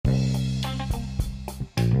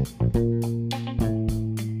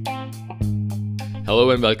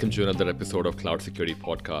Hello and welcome to another episode of Cloud Security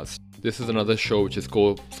Podcast. This is another show which is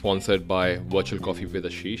co-sponsored by Virtual Coffee with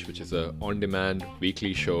Ashish, which is an on-demand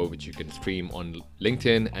weekly show which you can stream on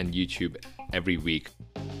LinkedIn and YouTube every week.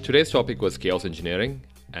 Today's topic was chaos engineering,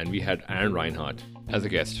 and we had Aaron Reinhardt as a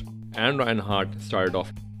guest. Aaron Reinhardt started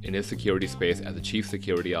off in his security space as a chief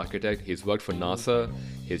security architect. He's worked for NASA,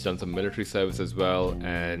 he's done some military service as well,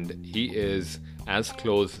 and he is as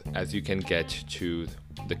close as you can get to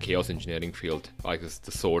the chaos engineering field, I guess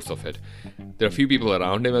the source of it. There are a few people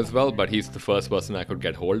around him as well, but he's the first person I could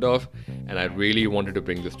get hold of, and I really wanted to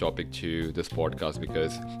bring this topic to this podcast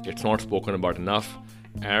because it's not spoken about enough.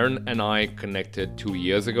 Aaron and I connected 2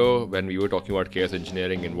 years ago when we were talking about chaos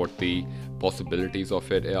engineering and what the possibilities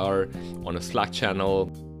of it are on a Slack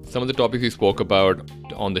channel. Some of the topics we spoke about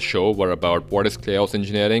on the show were about what is chaos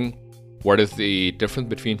engineering, what is the difference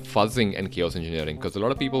between fuzzing and chaos engineering, because a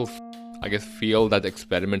lot of people, I guess, feel that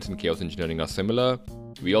experiments in chaos engineering are similar.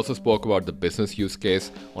 We also spoke about the business use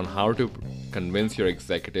case on how to convince your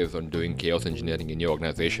executives on doing chaos engineering in your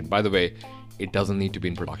organization. By the way, it doesn't need to be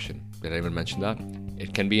in production. Did I even mention that?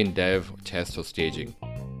 It can be in dev, test, or staging.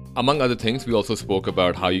 Among other things, we also spoke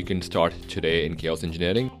about how you can start today in chaos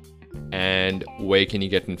engineering and where can you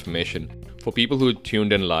get information. For people who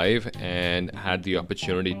tuned in live and had the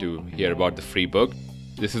opportunity to hear about the free book,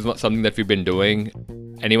 this is something that we've been doing.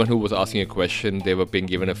 Anyone who was asking a question, they were being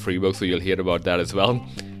given a free book, so you'll hear about that as well.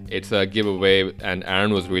 It's a giveaway, and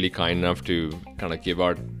Aaron was really kind enough to kind of give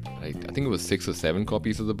out, I think it was 6 or 7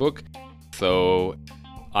 copies of the book. So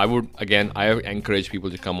I encourage people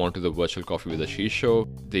to come onto the Virtual Coffee with Ashish show.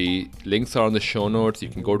 The links are on the show notes. You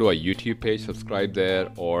can go to our YouTube page, subscribe there,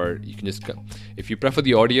 or you can just, if you prefer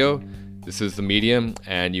the audio, this is the medium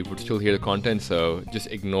and you would still hear the content. So just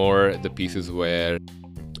ignore the pieces where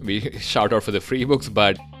we shout out for the free books,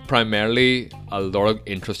 but primarily a lot of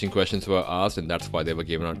interesting questions were asked, and that's why they were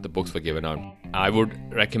given out. The books were given out. I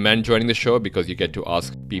would recommend joining the show because you get to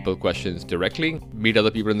ask people questions directly, meet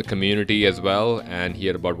other people in the community as well, and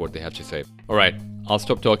hear about what they have to say. All right, I'll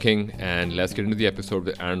stop talking and let's get into the episode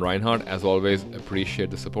with Aaron Reinhardt. As always,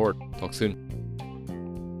 appreciate the support. Talk soon.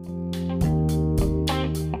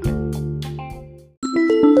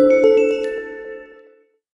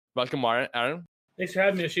 Welcome, Aaron. Thanks for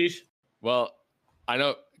having me, Ashish. Well, I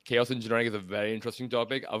know chaos engineering is a very interesting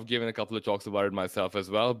topic. I've given a couple of talks about it myself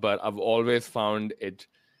as well, but I've always found it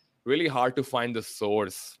really hard to find the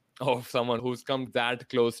source of someone who's come that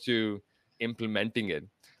close to implementing it.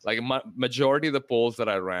 Like majority of the polls that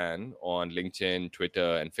I ran on LinkedIn,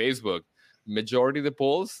 Twitter, and Facebook, majority of the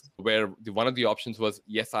polls where one of the options was,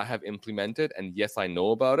 yes, I have implemented, and yes, I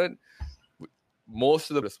know about it.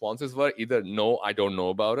 Most of the responses were either, no, I don't know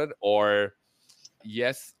about it, or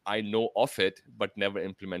yes, I know of it, but never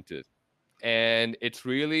implemented. And it's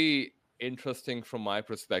really interesting from my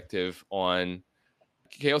perspective on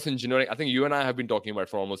chaos engineering. I think you and I have been talking about it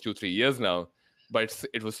for almost 2-3 years now, but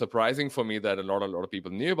it was surprising for me that a lot of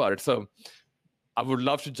people knew about it. So I would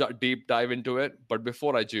love to deep dive into it. But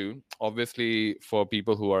before I do, obviously, for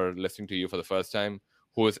people who are listening to you for the first time,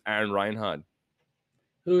 who is Aaron Reinhardt?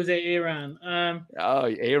 Who's Aaron? Aaron.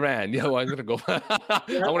 Yeah, well, I'm gonna go. I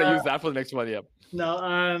want to use that for the next one. Yeah. No.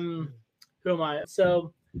 Who am I?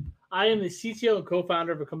 So, I am the CTO and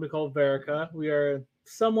co-founder of a company called Verica. We are a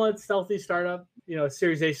somewhat stealthy startup, a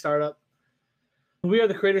Series A startup. We are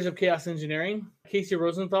the creators of chaos engineering. Casey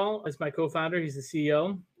Rosenthal is my co-founder. He's the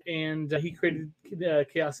CEO, and he created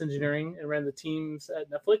chaos engineering and ran the teams at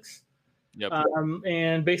Netflix. Yep.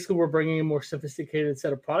 And basically, we're bringing a more sophisticated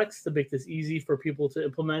set of products to make this easy for people to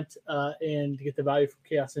implement and to get the value from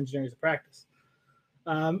chaos engineering as a practice.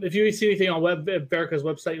 If you see anything on Verica's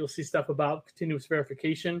website, you'll see stuff about continuous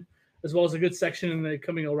verification, as well as a good section in the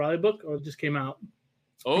coming O'Reilly book, or it just came out.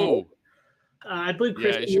 Oh. I believe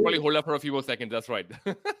Chris. Yeah, you should probably hold up for a few more seconds. That's right.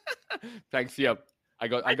 Thanks. Yep. I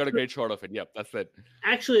got a great shot of it. Yep, that's it.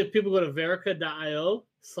 Actually, if people go to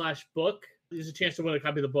verica.io/book, there's a chance to win a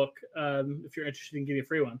copy of the book if you're interested in getting a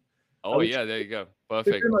free one. Oh yeah, there you go.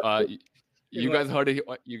 Perfect. You guys heard it.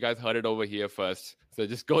 You guys heard it over here first. So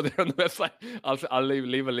just go there on the website. I'll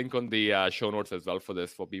leave a link on the show notes as well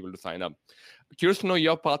for people to sign up. Curious to know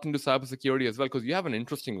your path into cybersecurity as well, because you have an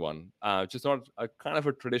interesting one, just not a kind of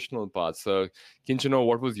a traditional path. So can you know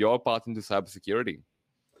what was your path into cybersecurity?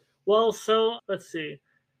 Well, so let's see.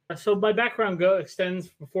 So my background extends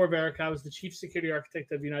before Verica. I was the chief security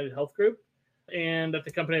architect of United Health Group. And at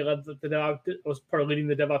the company, I led the DevOps. I was part of leading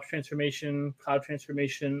the DevOps transformation, cloud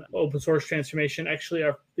transformation, open source transformation. Actually,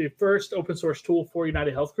 the first open source tool for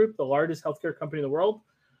United Health Group, the largest healthcare company in the world,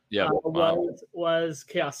 was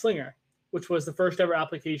Chaos Slinger. which was the first ever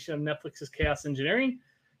application of Netflix's Chaos Engineering,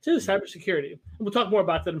 to cybersecurity. And we'll talk more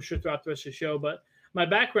about that, I'm sure, throughout the rest of the show. But my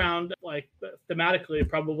background, like thematically,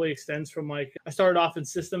 probably extends from like I started off in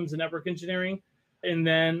systems and network engineering, and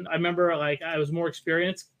then I remember like I was more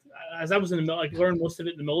experienced as I was in the like learned most of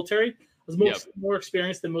it in the military. I was more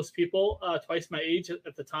experienced than most people, twice my age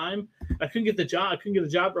at the time. I couldn't get the job. I couldn't get a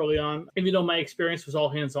job early on, even though my experience was all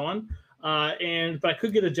hands on. But I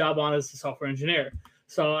could get a job on as a software engineer.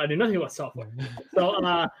 So I knew nothing about software. So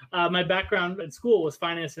my background in school was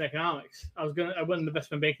finance and economics. I went into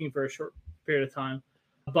investment banking for a short period of time.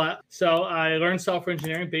 But so I learned software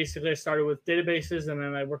engineering. Basically, I started with databases, and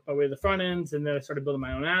then I worked my way to the front ends, and then I started building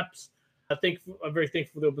my own apps. I'm very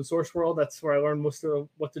thankful for the open source world. That's where I learned most of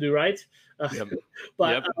what to do right.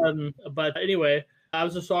 But anyway, I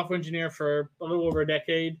was a software engineer for a little over a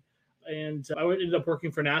decade, and I ended up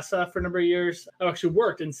working for NASA for a number of years. I actually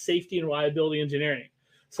worked in safety and reliability engineering.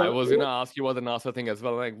 So I was going to ask you about the NASA thing as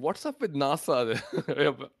well. Like, what's up with NASA?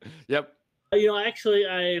 Yep. Actually,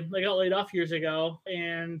 I got laid off years ago,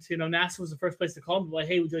 and NASA was the first place to call me. Like,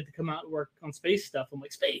 hey, would you like to come out and work on space stuff? I'm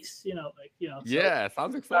like, space, Yeah,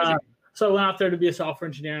 sounds exciting. So I went out there to be a software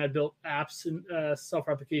engineer, and I built apps and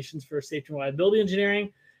software applications for safety and reliability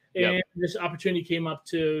engineering. And this opportunity came up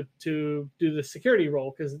to do the security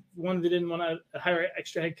role because one, they didn't want to hire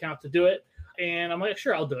extra headcount to do it, and I'm like,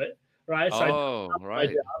 sure, I'll do it, right? So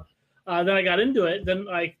then I got into it. Then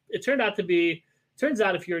it turned out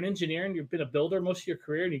if you're an engineer and you've been a builder most of your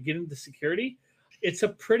career and you get into security, it's a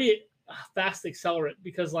pretty fast accelerant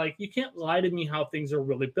because you can't lie to me how things are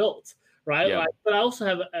really built. Right. Yeah. But I also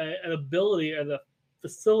have an ability or the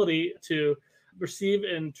facility to receive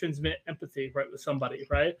and transmit empathy, right, with somebody,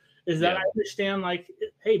 right? Is that I understand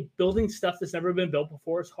hey, building stuff that's never been built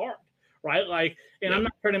before is hard, right? I'm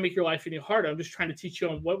not trying to make your life any harder. I'm just trying to teach you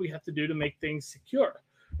on what we have to do to make things secure,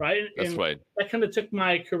 right? That's right. That kind of took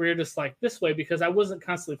my career just this way because I wasn't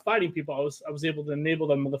constantly fighting people. I was able to enable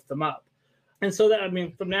them and lift them up. And so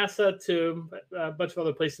from NASA to a bunch of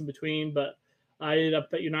other places in between, but I ended up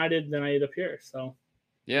at United, then I ended up here. So,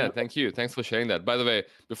 yeah, thank you. Thanks for sharing that. By the way,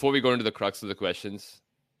 before we go into the crux of the questions,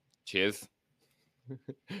 cheers.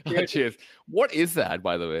 Cheers. What is that,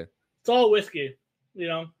 by the way? It's all whiskey.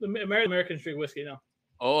 American street whiskey. No.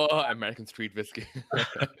 Oh, American street whiskey.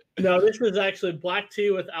 No, this was actually black tea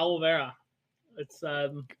with aloe vera. It's.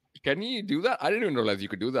 Can you do that? I didn't even realize you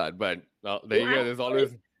could do that. But there you go. There's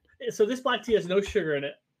always. So this black tea has no sugar in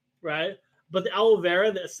it, right? But the aloe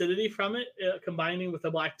vera, the acidity from it, combining with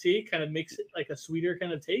the black tea, kind of makes it like a sweeter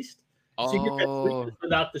kind of taste. So you get that sweetness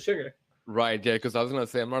without the sugar. Right, yeah, because I was going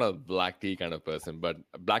to say I'm not a black tea kind of person, but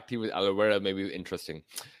black tea with aloe vera may be interesting.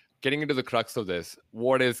 Getting into the crux of this,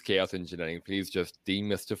 what is chaos engineering? Please just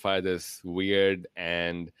demystify this weird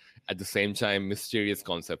and at the same time mysterious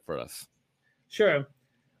concept for us. Sure.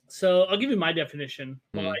 So I'll give you my definition.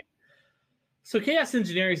 So chaos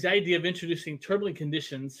engineering is the idea of introducing turbulent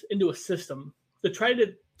conditions into a system to try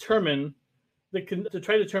to determine the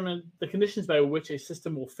conditions by which a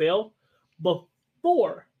system will fail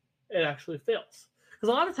before it actually fails. Because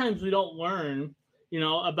a lot of times we don't learn,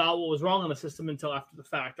 about what was wrong in the system until after the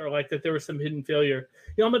fact, or that there was some hidden failure.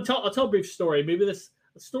 I'll tell a brief story. Maybe this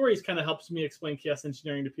story kind of helps me explain chaos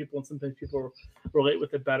engineering to people, and sometimes people relate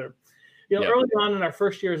with it better. Early on in our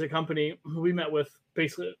first year as a company, we met with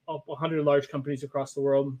basically 100 large companies across the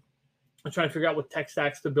world. I'm trying to figure out what tech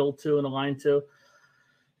stacks to build to and align to.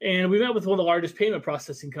 And we met with one of the largest payment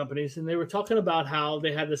processing companies, and they were talking about how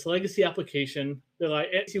they had this legacy application.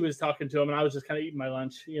 He was talking to him, and I was just kind of eating my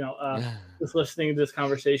lunch, just listening to this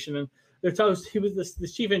conversation. And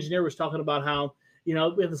this chief engineer was talking about how, we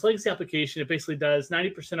have this legacy application. It basically does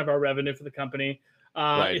 90% of our revenue for the company.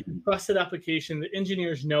 Right. It's a trusted application. The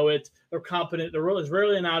engineers know it. They're competent. There's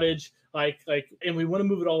rarely an outage. And we want to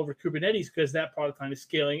move it all over Kubernetes because that product line is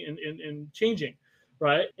scaling and changing,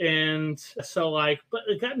 right? And so but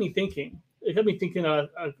it got me thinking. It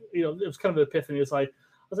was kind of an epiphany. I was like,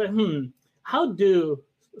 how do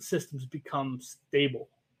systems become stable,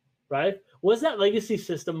 right? Was that legacy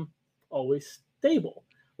system always stable,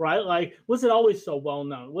 right? Was it always so well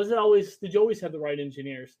known? Did you always have the right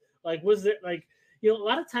engineers? Was there a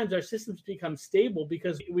lot of times our systems become stable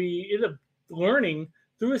because we end up learning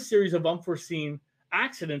through a series of unforeseen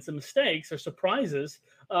accidents and mistakes or surprises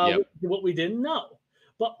what we didn't know.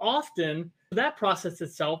 But often that process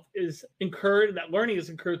itself that learning is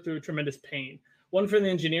incurred through tremendous pain. One for the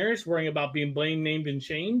engineers worrying about being blamed, named, and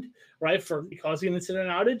shamed, right, for causing an incident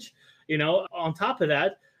outage. On top of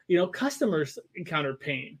that, customers encountered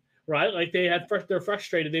pain, right? They're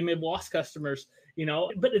frustrated. They may have lost customers,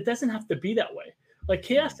 but it doesn't have to be that way. Like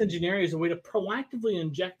chaos engineering is a way to proactively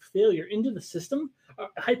inject failure into the system,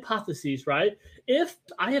 hypotheses, right? If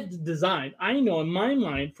I have designed, I know in my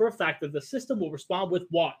mind for a fact that the system will respond with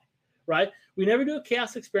Y, right? We never do a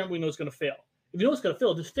chaos experiment we know it's going to fail. If you know it's going to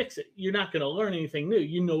fail, just fix it. You're not going to learn anything new.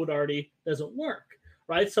 You know it already doesn't work,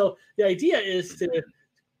 right? So the idea is to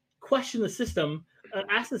question the system,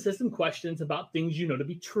 ask the system questions about things you know to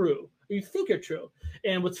be true, or you think are true.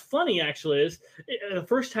 And what's funny actually is the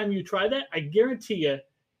first time you try that, I guarantee you,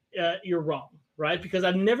 you're wrong, right? Because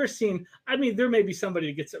I've never seen. I mean, there may be somebody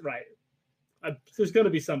who gets it right. There's going to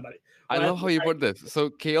be somebody. Right? I love how you put this. So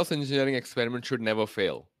chaos engineering experiment should never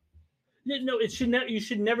fail. No, it should not. You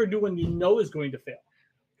should never do when you know is going to fail,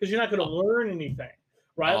 because you're not going to learn anything,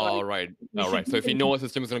 right? All right. So if you know a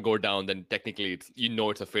system is going to go down, then technically it's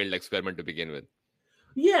a failed experiment to begin with.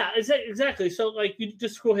 Yeah, exactly. So like you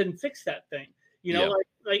just go ahead and fix that thing. You know,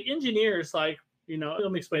 like engineers, like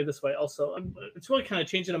let me explain it this way. Also, it's really kind of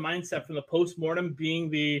changing the mindset from the post-mortem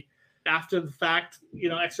being the after the fact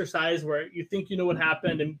exercise where you think you know what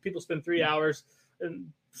happened, and people spend 3 hours and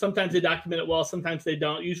sometimes they document it well, sometimes they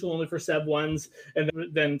don't, usually only for Sev ones, and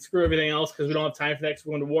then screw everything else because we don't have time for that because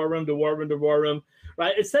we're going to war room,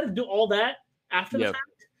 right? Instead of do all that after the fact,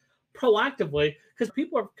 proactively, because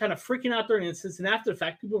people are kind of freaking out during instance, and after the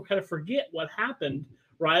fact, people kind of forget what happened,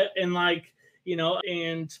 right? And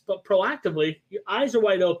but proactively, your eyes are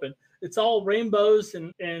wide open. It's all rainbows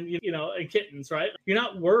and kittens, right? You're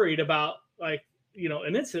not worried about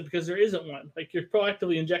an incident because there isn't one. Like you're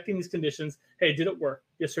proactively injecting these conditions. Hey, did it work?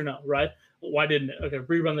 Yes or no, right? Why didn't it? Okay,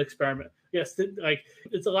 rerun the experiment. Yes,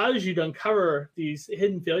 it allows you to uncover these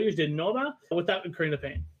hidden failures you didn't know about without incurring the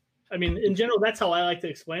pain. I mean, in general, that's how I like to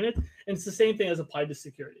explain it. And it's the same thing as applied to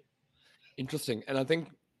security. Interesting. And I think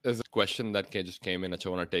there's a question that just came in that I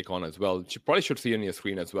want to take on as well. You probably should see on your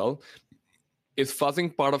screen as well. Is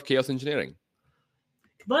fuzzing part of chaos engineering?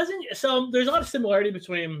 Fuzzing, so there's a lot of similarity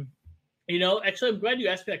between actually, I'm glad you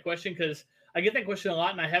asked me that question because I get that question a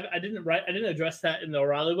lot, and I didn't address that in the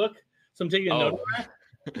O'Reilly book, so I'm taking a note of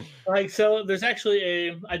that. So there's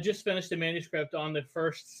actually I just finished a manuscript on the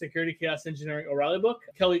first security chaos engineering O'Reilly book.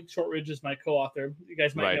 Kelly Shortridge is my co-author. You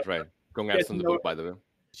guys might know. Right. Congrats on the book, by the way.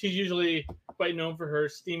 She's usually quite known for her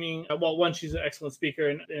steaming. Well, one, she's an excellent speaker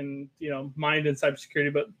in mind and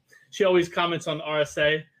cybersecurity, but she always comments on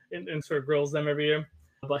RSA and sort of grills them every year.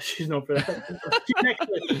 But she's known for that.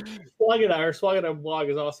 Swagger blog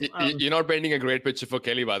is awesome. You're not painting a great picture for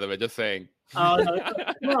Kelly, by the way. Just saying.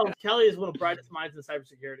 No, Kelly is one of the brightest minds in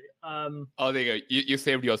cybersecurity. There you go. You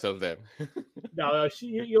saved yourself there. No,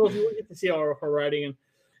 you'll get to see her writing. And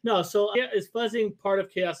no, so is fuzzing part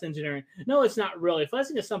of chaos engineering? No, it's not really.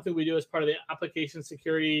 Fuzzing is something we do as part of the application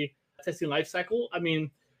security testing lifecycle. I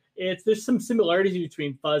mean, there's some similarities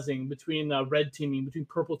between fuzzing, between red teaming, between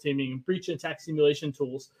purple teaming, and breach and attack simulation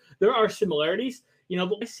tools. There are similarities,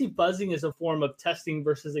 but I see fuzzing as a form of testing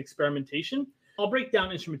versus experimentation. I'll break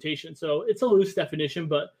down instrumentation. So it's a loose definition,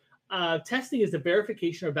 but testing is the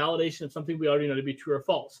verification or validation of something we already know to be true or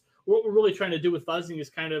false. What we're really trying to do with fuzzing is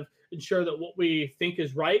kind of ensure that what we think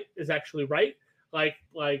is right is actually right. Like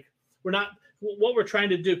we're not. What we're trying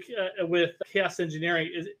to do with chaos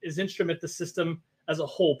engineering is instrument the system as a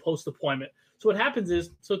whole post deployment. So what happens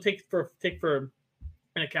is, take for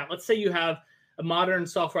an account. Let's say you have a modern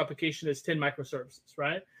software application that's 10 microservices,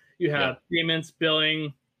 right? You have payments,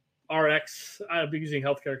 billing, RX. I'll be using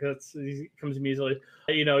healthcare because it comes to me easily.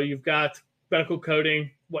 You've got medical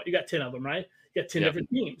coding. You got 10 of them, right? You got 10 different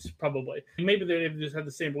teams, probably. Maybe they just have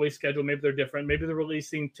the same release schedule. Maybe they're different. Maybe they're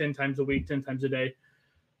releasing 10 times a week, 10 times a day,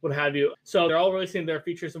 what have you. So they're all releasing their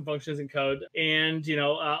features and functions and code, and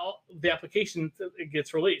the application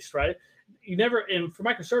gets released, right? For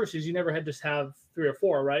microservices, you never had just have 3 or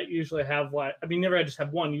 4, right? You usually have never had just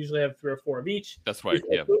have one. You usually have 3 or 4 of each. That's right.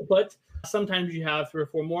 Yeah. But sometimes you have 3 or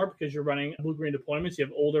 4 more because you're running blue-green deployments. You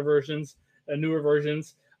have older versions, newer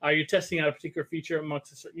versions. You're testing out a particular feature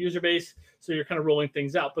amongst a certain user base, so you're kind of rolling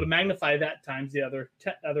things out. But magnify that times the other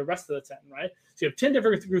rest of the 10, right? So you have 10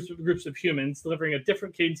 different groups of humans delivering at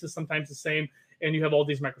different cadences, sometimes the same, and you have all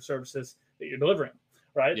these microservices that you're delivering,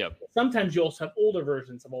 right? Yep. Sometimes you also have older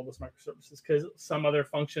versions of all those microservices because some other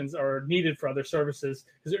functions are needed for other services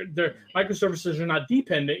because their microservices are not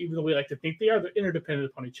dependent, even though we like to think they are. They're interdependent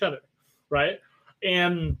upon each other, right?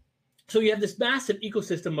 And so you have this massive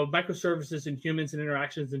ecosystem of microservices and humans and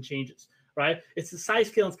interactions and changes, right? It's the size,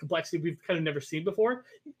 scale, and complexity we've kind of never seen before.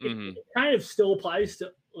 It kind of still applies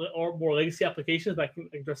to or more legacy applications, but I can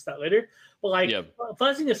address that later. But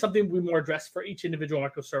fuzzing is something we more address for each individual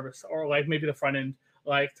microservice, or maybe the front end,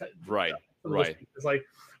 right. It's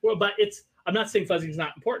but I'm not saying fuzzing is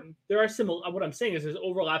not important. There are similar. What I'm saying is there's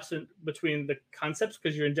overlaps between the concepts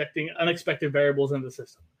because you're injecting unexpected variables into the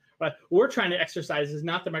system. But what we're trying to exercise is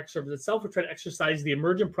not the microservice itself. We're trying to exercise the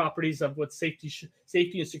emergent properties of what safety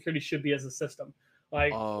and security should be as a system.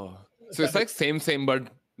 Like, so it's like same, but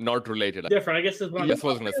not related. Different, I guess. Is what I was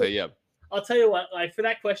going to say. Yeah. I'll tell you what, like for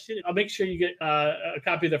that question, I'll make sure you get a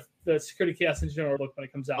copy of the Security Chaos Engineering book when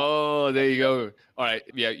it comes out. Oh, there you go. All right.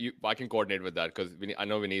 Yeah, I can coordinate with that because I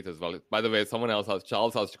know Vineet as well. By the way,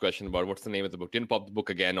 Charles asked a question about what's the name of the book. Didn't pop the book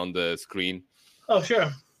again on the screen. Oh, sure.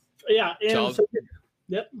 Yeah. And Charles,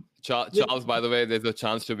 yep. Charles, by the way, there's a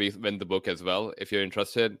chance to win the book as well. If you're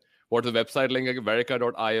interested, what's the website link?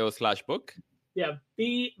 Verica.io/book. Yeah.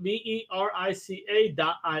 Verica.io/book.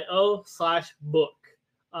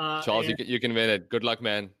 Charles, you can win it. Good luck,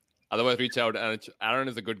 man. Otherwise, reach out. And Aaron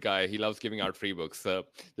is a good guy. He loves giving out free books. So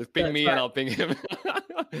just ping me and I'll ping him.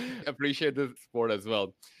 Appreciate the support as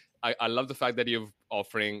well. I love the fact that you're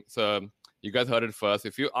offering. So you guys heard it first.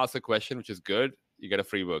 If you ask a question, which is good, you get a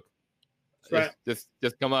free book. Right. Just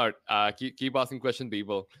come out. Keep asking questions,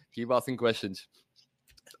 people. Keep asking questions.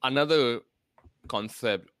 Another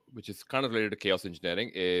concept, which is kind of related to chaos engineering,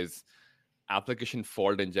 is application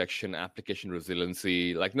fault injection, application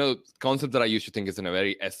resiliency. Like, no concept that I used to think is in a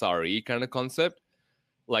very SRE kind of concept.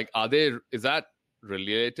 Like, is that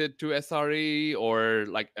related to SRE or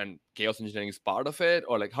like, and chaos engineering is part of it?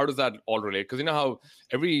 Or like, how does that all relate? Because you know how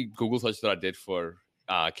every Google search that I did for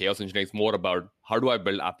chaos engineering is more about how do I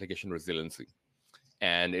build application resiliency?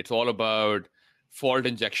 And it's all about fault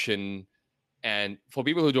injection. And for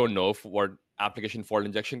people who don't know what application fault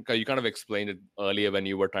injection, you kind of explained it earlier when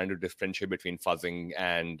you were trying to differentiate between fuzzing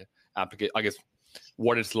and application, I guess,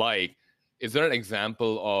 what it's like. Is there an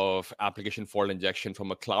example of application fault injection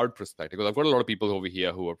from a cloud perspective? Because I've got a lot of people over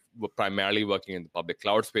here who are primarily working in the public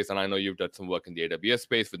cloud space, and I know you've done some work in the AWS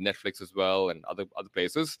space with Netflix as well and other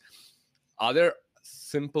places. Are there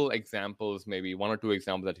simple examples, maybe one or two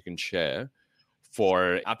examples that you can share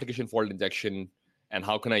for application fault injection, and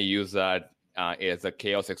how can I use that as a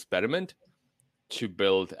chaos experiment to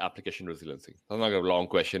build application resiliency? That's not a long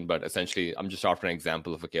question, but essentially, I'm just offering an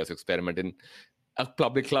example of a chaos experiment in a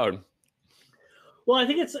public cloud. Well, I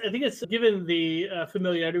think it's given the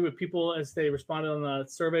familiarity with people as they responded on the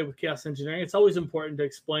survey with chaos engineering. It's always important to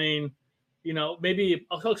explain, maybe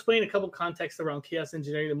I'll explain a couple contexts around chaos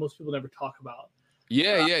engineering that most people never talk about.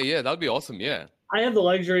 Yeah. That'd be awesome. Yeah. I have the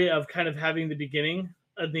luxury of kind of having the beginning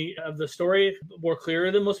of the story more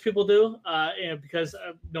clearer than most people do, and because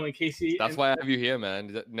of knowing Casey. That's why I have you here,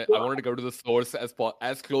 man. I wanted to go to the source as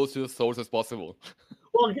close to the source as possible.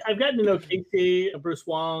 Well, I've gotten to know Casey, Bruce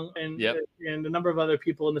Wong, and a number of other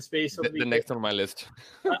people in the space. The next on my list.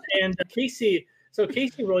 And Casey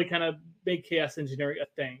really kind of made chaos engineering a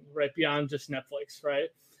thing, right? Beyond just Netflix, right?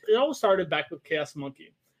 It all started back with Chaos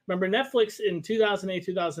Monkey. Remember, Netflix in 2008,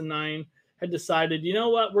 2009 had decided, you know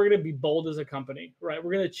what, we're going to be bold as a company, right?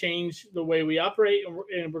 We're going to change the way we operate,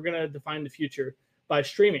 and we're going to define the future by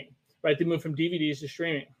streaming, right? They moved from DVDs to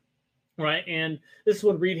streaming. Right. And this is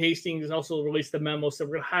when Reed Hastings also released the memo. So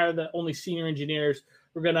we're going to hire the only senior engineers.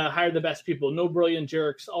 We're going to hire the best people. No brilliant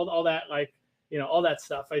jerks. All that, all that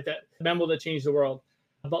stuff. Right. That memo that changed the world.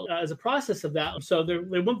 But as a process of that, so they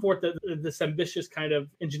went forth this ambitious kind of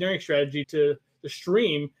engineering strategy to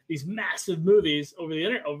stream these massive movies over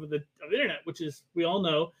the internet, which is, we all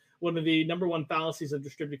know, one of the number one fallacies of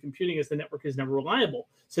distributed computing is the network is never reliable.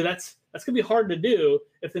 So that's going to be hard to do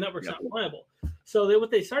if the network's not reliable. So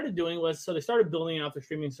what they started doing was, they started building out their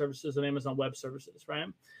streaming services on Amazon Web Services, right?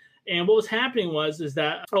 And what was happening is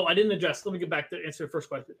that, I didn't address, let me get back to answer the first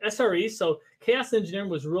question. SREs, so chaos engineering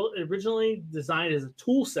was originally designed as a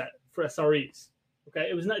tool set for SREs. Okay,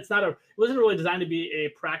 it wasn't really designed to be a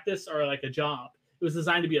practice or like a job. It was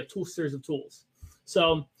designed to be a series of tools.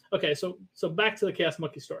 So back to the Chaos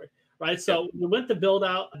Monkey story, right? So we went to build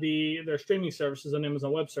out their streaming services on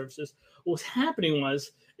Amazon Web Services. What was happening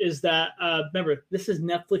is that, remember, this is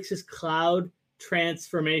Netflix's cloud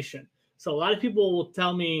transformation. So a lot of people will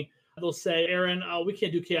tell me, they'll say, Aaron, we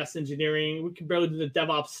can't do chaos engineering. We can barely do the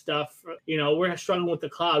DevOps stuff. We're struggling with the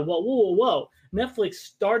cloud. Whoa. Netflix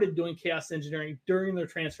started doing chaos engineering during their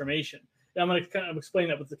transformation. And I'm going to kind of explain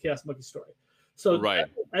that with the Chaos Monkey story. So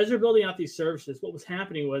as they're building out these services, what was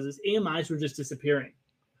happening was AMIs were just disappearing.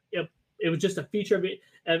 It was just a feature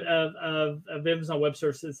of Amazon Web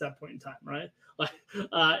Services at that point in time, right?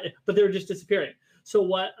 But they were just disappearing. So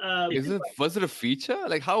what was it a feature?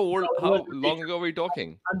 Like how long ago were we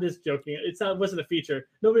talking? I'm just joking. It wasn't a feature.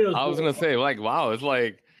 Nobody knows. I was gonna say, wow, it's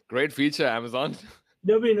like great feature, Amazon.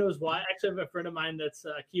 Nobody knows why. Actually, I have a friend of mine that's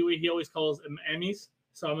Kiwi. He always calls them Emmys.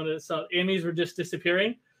 So Emmys were just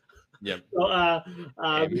disappearing. Yeah. So,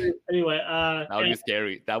 Aim. anyway, That would be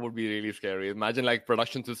scary. That would be really scary. Imagine like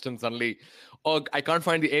production system suddenly, oh, I can't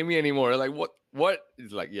find the Amy anymore. Like what? What?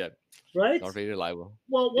 It's like, yeah, right? not very reliable.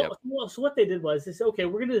 Well, Yep. so what they did was they said, okay,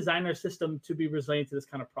 we're going to design our system to be resilient to this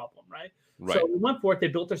kind of problem, right? Right. So we went for it. They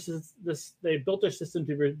built their system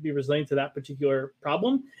to be resilient to that particular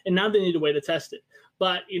problem, and now they need a way to test it.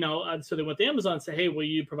 But so they went to Amazon and said, hey, will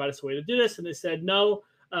you provide us a way to do this? And they said, no,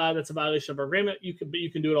 that's a violation of our agreement. You can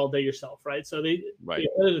do it all day yourself, right? So they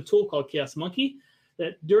added a tool called Chaos Monkey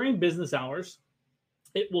that during business hours,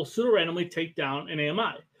 it will pseudo randomly take down an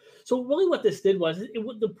AMI. So really what this did was,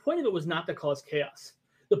 the point of it was not to cause chaos.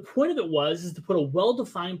 The point of it is to put a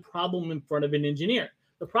well-defined problem in front of an engineer.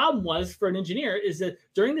 The problem was for an engineer is that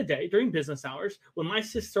during the day, during business hours, when my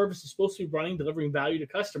service is supposed to be running, delivering value to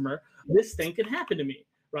customer, this thing can happen to me,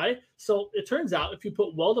 right? So it turns out if you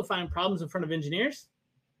put well-defined problems in front of engineers,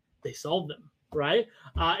 they solve them, right?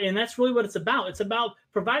 And that's really what it's about. It's about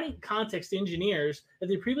providing context to engineers that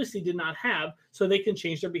they previously did not have so they can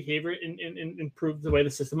change their behavior and improve the way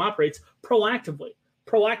the system operates proactively.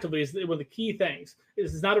 Proactively is one of the key things.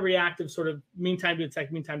 It's not a reactive sort of meantime to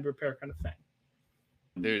detect, meantime to repair kind of thing.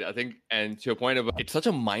 Dude, I think, and to your point about, it's such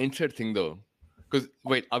a mindset thing though. Because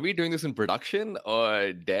wait, are we doing this in production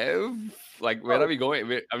or dev? Like, where are we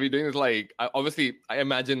going? Are we doing this like, obviously, I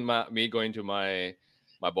imagine me going to my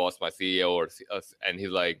boss, my CEO, or and he's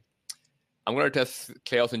like, I'm going to test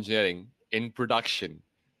chaos engineering in production.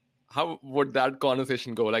 How would that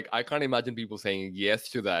conversation go? Like, I can't imagine people saying yes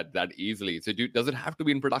to that easily. So does it have to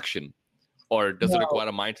be in production? Or does it require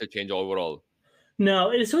a mindset change overall?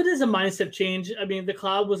 No, so it is a mindset change. I mean, the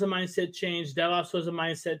cloud was a mindset change. DevOps was a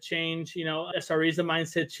mindset change. SRE is a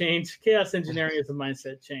mindset change. Chaos engineering is a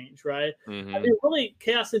mindset change, right? Mm-hmm. I mean, really,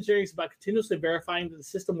 chaos engineering is about continuously verifying that the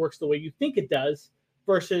system works the way you think it does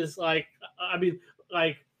versus so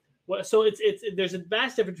there's a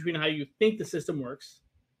vast difference between how you think the system works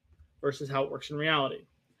versus how it works in reality,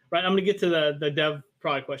 right? I'm going to get to the dev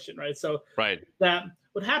product question, right? So that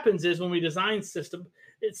what happens is when we design system,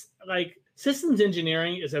 it's like systems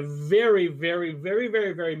engineering is a very, very, very,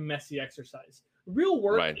 very, very messy exercise. Real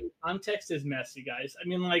work in context is messy, guys. I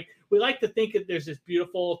mean, like we like to think that there's this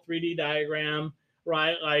beautiful 3D diagram,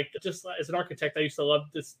 right? Like just as an architect, I used to love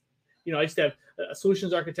this. I used to have a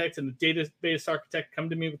solutions architect and a database architect come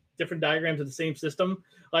to me with different diagrams of the same system.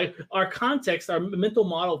 Like our context, our mental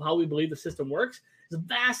model of how we believe the system works is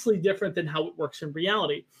vastly different than how it works in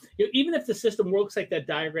reality. Even if the system works like that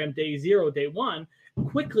diagram day 0, day 1,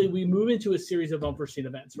 quickly we move into a series of unforeseen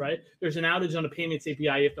events, right? There's an outage on a payments API,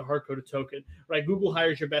 you have to hard code a token, right? Google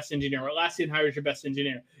hires your best engineer, or Atlassian hires your best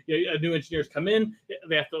engineer. New engineers come in,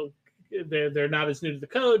 they have to. They're not as new to the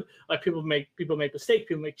code. Like people make mistakes,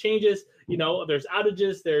 people make changes. There's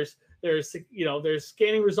outages. There's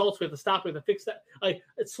scanning results. We have to stop. We have to fix that. Like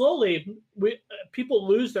it's slowly, people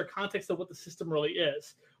lose their context of what the system really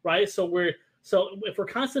is, right? So if we're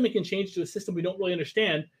constantly making change to a system we don't really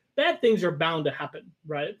understand, bad things are bound to happen,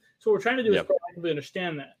 right? So what we're trying to do is proactively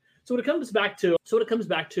understand that. So what it comes back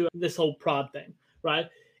to this whole prod thing, right?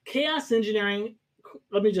 Chaos engineering.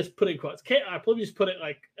 Let me just put it in quotes. Let me just put it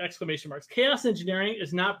like exclamation marks. Chaos engineering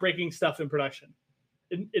is not breaking stuff in production.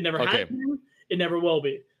 It never has been. It never will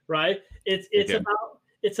be. Right?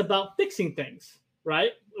 It's about fixing things.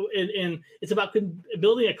 Right? And it's about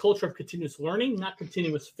building a culture of continuous learning, not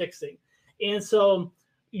continuous fixing. And so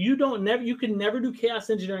you can never do chaos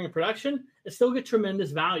engineering in production and still get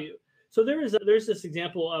tremendous value. So there's this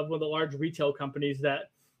example of one of the large retail companies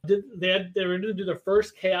that they were going to do their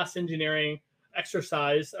first chaos engineering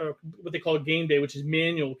exercise, or what they call game day, which is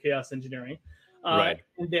manual chaos engineering. And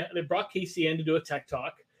they brought Casey in to do a tech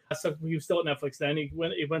talk. So he was still at Netflix then. He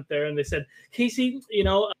went there and they said, Casey,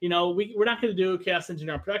 we're not going to do chaos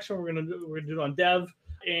engineering production. We're going to do it on dev.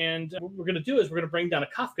 And what we're going to do is we're going to bring down a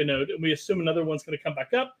Kafka node, and we assume another one's going to come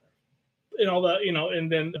back up, and all the and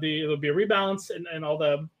then there'll be a rebalance, and all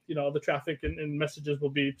the the traffic and messages will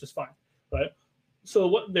be just fine, right? So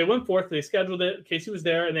what they went forth, they scheduled it. Casey was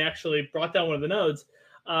there, and they actually brought down one of the nodes,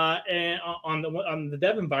 and on the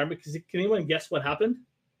dev environment. Because can anyone guess what happened?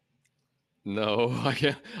 No,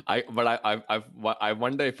 I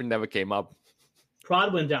wonder if it never came up.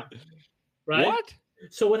 Prod went down, right? What?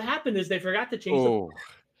 So what happened is they forgot to change.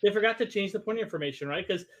 They forgot to change the pointer information, right?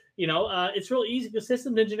 Because it's real easy. The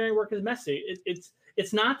systems engineering work is messy.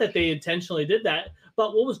 It's not that they intentionally did that,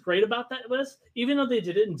 but what was great about that was even though they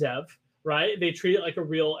did it in dev. Right, they treat it like a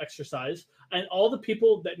real exercise, and all the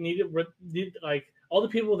people that needed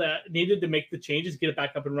to make the changes, get it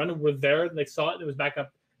back up and running, were there. And they saw it; and it was back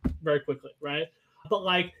up very quickly, right? But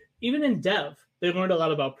like even in dev, they learned a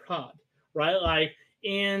lot about prod, right? Like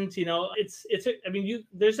And I mean,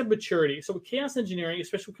 there's a maturity. So with chaos engineering,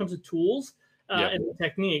 especially when it comes to tools and the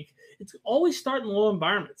technique, it's always start in low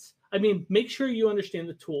environments. I mean, make sure you understand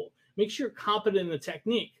the tool. Make sure you're competent in the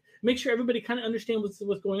technique. Make sure everybody kind of understands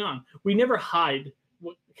what's going on. We never hide.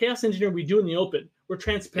 What chaos engineering we do in the open. We're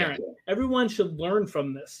transparent. Yeah. Everyone should learn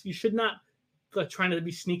from this. You should not trying to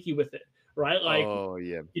be sneaky with it, right? Like,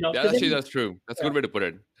 that's true. That's a good way to put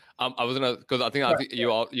it. I was gonna, because I think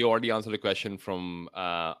you already answered the question from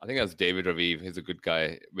I think that's David Raviv. He's a good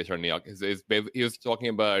guy based in New York. He was talking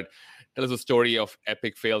about, tell us a story of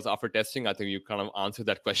epic fails after testing. I think you kind of answered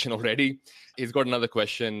that question already. He's got another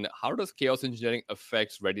question. How does chaos engineering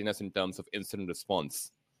affect readiness in terms of incident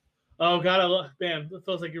response? Oh God, man, it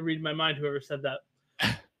feels like you're reading my mind. Whoever said that.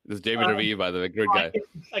 This is David Raviv, by the way, good guy.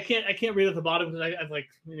 I can't read at the bottom because I like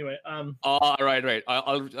anyway. Oh, right.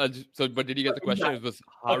 But did you get the question? It was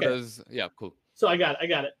cool. So I got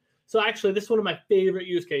it. So actually, this is one of my favorite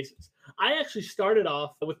use cases. I actually started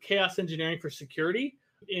off with chaos engineering for security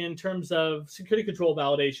in terms of security control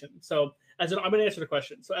validation. So I'm going to answer the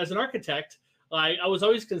question. So as an architect, I was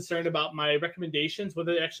always concerned about my recommendations,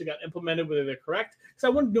 whether they actually got implemented, whether they're correct, because I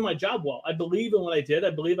wanted to do my job well. I believe in what I did.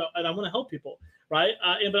 And I want to help people, right?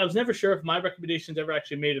 But I was never sure if my recommendations ever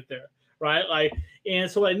actually made it there, right? And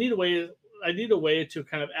so I need a way to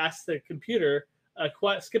kind of ask the computer,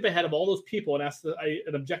 skip ahead of all those people and ask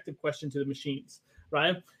an objective question to the machines,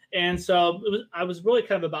 right? And so I was really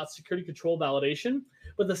kind of about security control validation.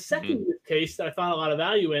 But the second use case that I found a lot of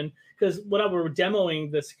value in, because when I were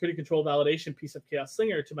demoing the security control validation piece of Chaos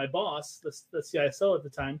Slinger to my boss, the CISO at the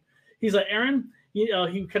time, he's like, Aaron, he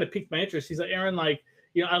kind of piqued my interest. He's like, Aaron, I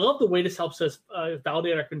love the way this helps us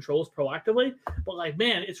validate our controls proactively, but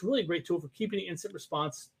man, it's really a great tool for keeping the incident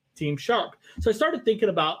response team sharp. So I started thinking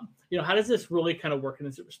about, how does this really kind of work in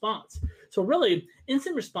incident response? So really,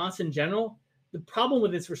 incident response in general, the problem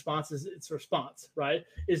with its response is its response, right?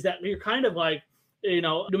 Is that you're kind of like,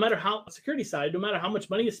 no matter how security side, no matter how much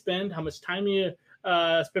money you spend, how much time you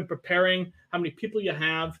spend preparing, how many people you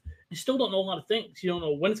have, you still don't know a lot of things. You don't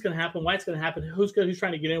know when it's going to happen, why it's going to happen, who's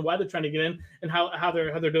trying to get in, why they're trying to get in, and how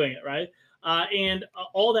they're doing it, right? And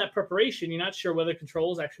all that preparation, you're not sure whether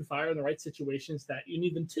controls actually fire in the right situations that you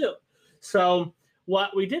need them to. So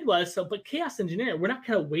what we did was, but chaos engineering, we're not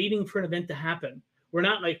kind of waiting for an event to happen. We're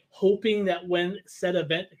not hoping that when said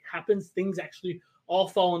event happens, things actually all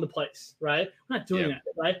fall into place, right? We're not doing that,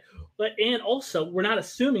 right? And also, we're not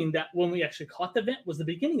assuming that when we actually caught the event was the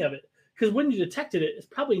beginning of it, because when you detected it, it's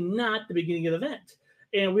probably not the beginning of the event.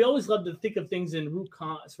 And we always love to think of things in root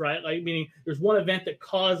cause, right? Meaning there's one event that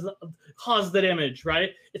caused that image,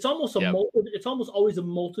 right? It's almost it's almost always a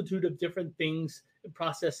multitude of different things and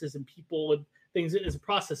processes and people and things as a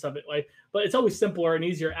process of it, but it's always simpler and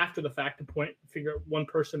easier after the fact to figure out one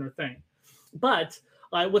person or thing. But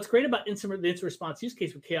what's great about the incident response use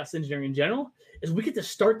case with chaos engineering in general is we get to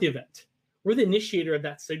start the event. We're the initiator of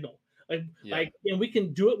that signal. And we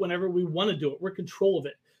can do it whenever we want to do it. We're in control of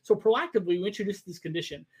it. So proactively, we introduce this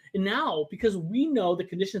condition. And now, because we know the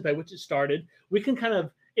conditions by which it started, we can kind of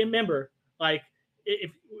remember,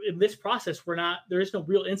 if in this process, there is no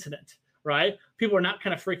real incident, right? People are not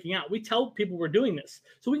kind of freaking out. We tell people we're doing this.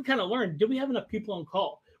 So we can kind of learn, did we have enough people on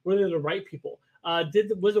call? Were they the right people? Were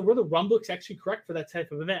the runbooks actually correct for that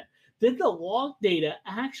type of event? Did the log data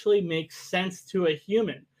actually make sense to a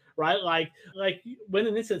human, right? Like when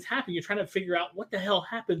an incident's happening, you're trying to figure out what the hell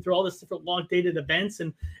happened through all this different log dated events,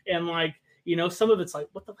 and some of it's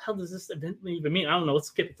what the hell does this event even mean? I don't know.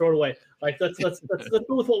 Let's throw it away. Let's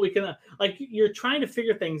go with what we can. You're trying to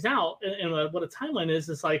figure things out, and what a timeline is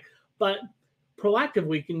but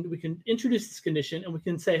proactively we can introduce this condition and we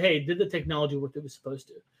can say, hey, did the technology work that it was supposed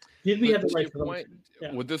to? Did we have the right point?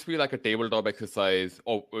 Yeah. Would this be like a tabletop exercise?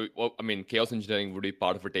 Or chaos engineering would be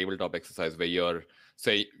part of a tabletop exercise where you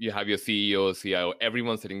have your CEO, CIO,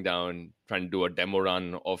 everyone sitting down trying to do a demo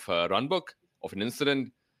run of a runbook of an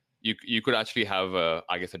incident. You could actually have a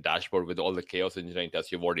dashboard with all the chaos engineering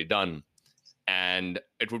tests you've already done. And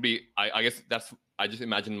it would be, I just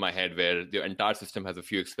imagine in my head where the entire system has a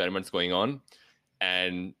few experiments going on.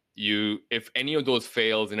 And if any of those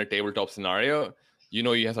fails in a tabletop scenario,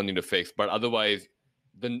 you have something to fix. But otherwise,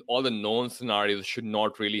 then all the known scenarios should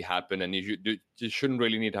not really happen. And you shouldn't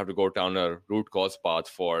really need to have to go down a root cause path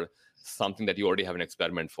for something that you already have an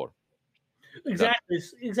experiment for.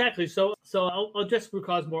 Exactly. So I'll just root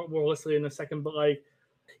cause more holistically in a second. But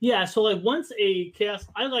once a chaos,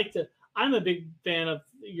 I'm a big fan of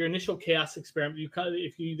your initial chaos experiment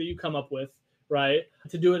that you come up with, right?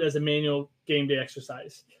 To do it as a manual game day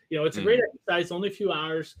exercise. It's a great exercise, only a few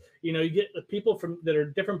hours. You get the people that are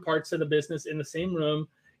different parts of the business in the same room.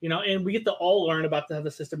 and we get to all learn about how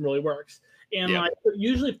the system really works. And like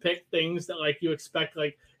usually pick things that like you expect,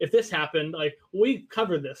 like if this happened, like we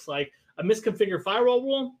covered this, like a misconfigured firewall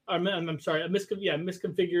rule, I'm sorry, a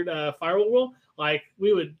misconfigured firewall rule, like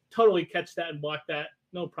we would totally catch that and block that,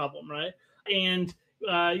 no problem, right? And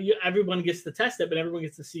everyone gets to test it, but everyone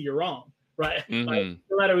gets to see you're wrong, right? Like,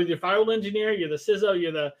 no matter with your firewall engineer, you're the CISO,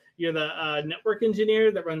 you're the network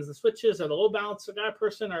engineer that runs the switches, or the load balancer guy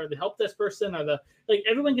person, or the help desk person, or like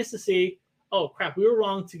everyone gets to see, oh crap, we were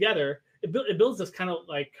wrong together. It builds this kind of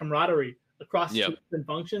like camaraderie across different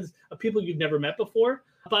functions of people you've never met before.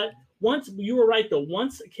 But once you were right, though,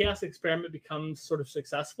 once a chaos experiment becomes sort of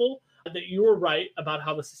successful, that you were right about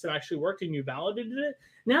how the system actually worked and you validated it,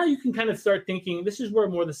 now you can kind of start thinking, this is where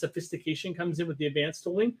more of the sophistication comes in with the advanced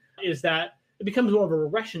tooling, is that it becomes more of a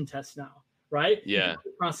regression test now, right? Yeah.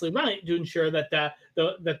 You're constantly running to ensure that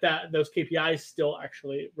those KPIs still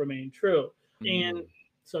actually remain true. And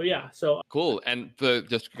so cool. And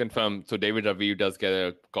just to confirm, so David Raviv does get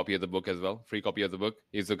a copy of the book as well, free copy of the book.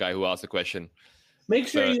 He's the guy who asked the question. Make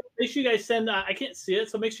sure you guys send. I can't see it,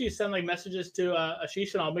 so make sure you send like messages to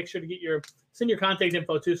Ashish, and I'll make sure to send your contact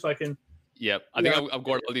info too, so I can. Yep, I think I've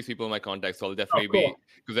got all these people in my contacts, so I'll definitely be,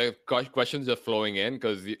 because the questions are flowing in,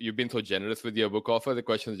 because you've been so generous with your book offer. The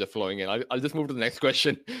questions are flowing in. I'll just move to the next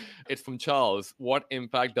question. It's from Charles. What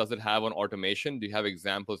impact does it have on automation? Do you have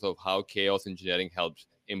examples of how chaos engineering helps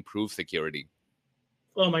improve security?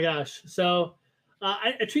 Oh my gosh! So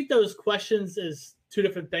I treat those questions as two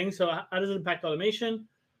different things. So how does it impact automation,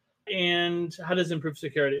 and how does it improve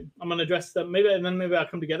security? I'm going to address them maybe I'll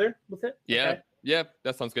come together with it. Yeah. Okay. Yeah,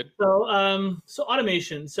 that sounds good. So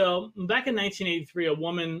automation. So back in 1983, a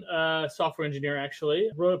woman software engineer actually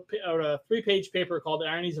wrote a 3-page paper called The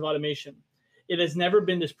Ironies of Automation. It has never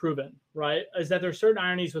been disproven, right? Is that there are certain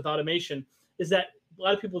ironies with automation, is that a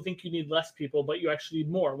lot of people think you need less people, but you actually need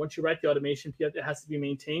more. Once you write the automation, it has to be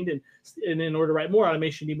maintained, and in order to write more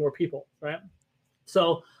automation, you need more people, right?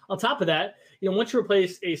 So on top of that, once you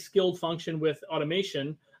replace a skilled function with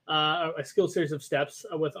automation, a skilled series of steps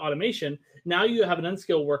with automation, now you have an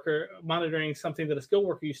unskilled worker monitoring something that a skilled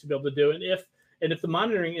worker used to be able to do. And if the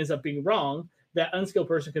monitoring ends up being wrong, that unskilled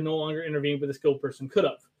person can no longer intervene, but the skilled person could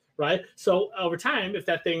have, right? So over time, if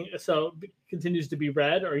that thing continues to be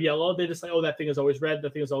red or yellow, they just like, oh, that thing is always red,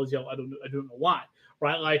 that thing is always yellow. I don't know why,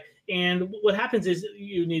 right? Like, and what happens is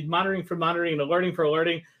you need monitoring for monitoring and alerting for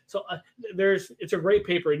alerting. So it's a great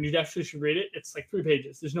paper, and you definitely should read it. It's like 3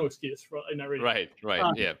 pages. There's no excuse for not reading it. Right.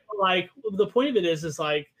 Yeah. Like the point of it is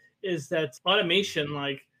that automation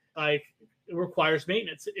like it requires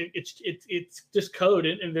maintenance. It's just code,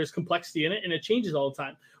 and there's complexity in it, and it changes all the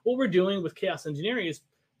time. What we're doing with chaos engineering is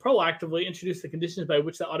proactively introduce the conditions by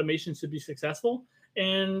which the automation should be successful,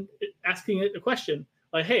 and asking it a question.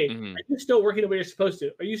 Like, hey, are you still working the way you're supposed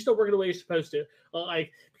to? Are you still working the way you're supposed to?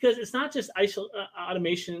 Because it's not just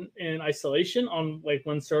automation and isolation on like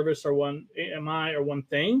one service or one AMI or one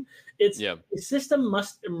thing. It's the system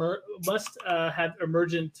must have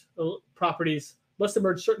emergent properties, must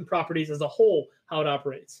emerge certain properties as a whole, how it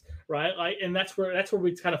operates, right? Like, and that's where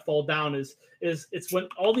we kind of fall down is it's when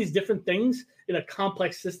all these different things in a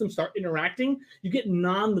complex system start interacting, you get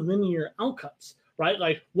non-linear outcomes. Right,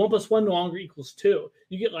 like 1 + 1 no longer equals 2.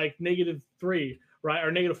 You get like -3, right,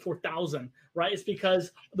 or -4,000, right? It's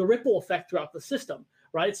because the ripple effect throughout the system,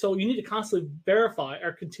 right? So you need to constantly verify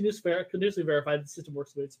or continuously verify that the system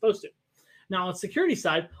works the way it's supposed to. Now, on the security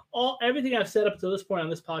side, everything I've said up to this point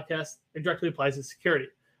on this podcast, it directly applies to security,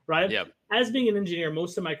 right? Yep. As being an engineer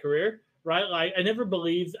most of my career, right, like I never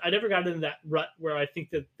got into that rut where I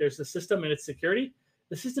think that there's a system and it's security.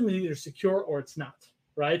 The system is either secure or it's not.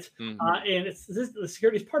 Right, and the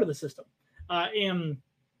security is part of the system, what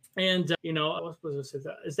was I say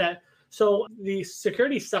is that so the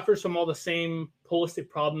security suffers from all the same holistic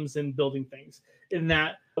problems in building things. In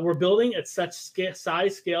that we're building at such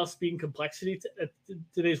size, scale, speed, and complexity at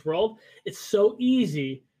today's world, it's so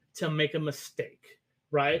easy to make a mistake,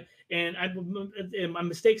 right? And by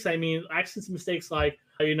mistakes, I mean accidents and mistakes like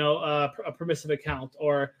a permissive account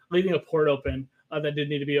or leaving a port open that didn't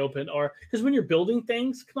need to be open, or because when you're building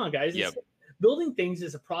things, come on, guys, building things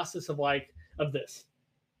is a process of this.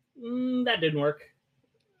 That didn't work.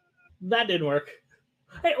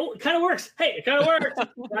 Hey, it kind of works. Hey, it kind of works,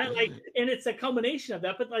 right? Like, and it's a combination of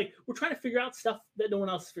that. But like, we're trying to figure out stuff that no one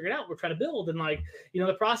else has figured out. We're trying to build, and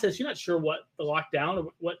the process. You're not sure what the lockdown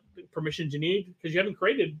or what permissions you need because you haven't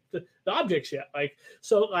created the objects yet.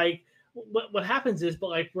 what happens is, but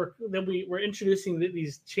like we're introducing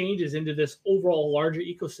these changes into this overall larger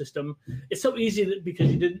ecosystem. It's so easy that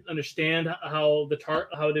because you didn't understand how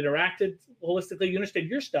how it interacted holistically, you understand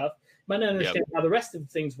your stuff, you might not understand how the rest of the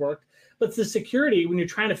things worked. But the security, when you're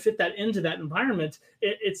trying to fit that into that environment,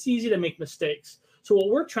 it's easy to make mistakes. So what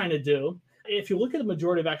we're trying to do, if you look at the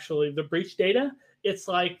majority of actually the breach data, it's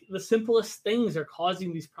like the simplest things are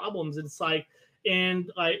causing these problems. It's like,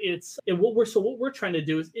 what we're trying to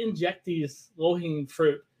do is inject these low-hanging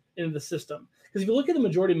fruit into the system. Because if you look at the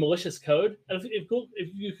majority of malicious code,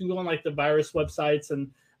 if you can go on like the virus websites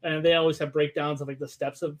and they always have breakdowns of like the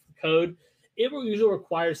steps of the code, it usually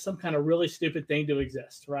requires some kind of really stupid thing to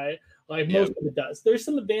exist, right? Like most of it does. There's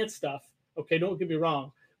some advanced stuff. Okay, don't get me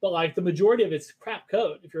wrong, but like the majority of it's crap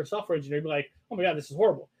code. If you're a software engineer, you'd be like, oh my god, this is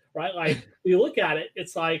horrible, right? Like when you look at it,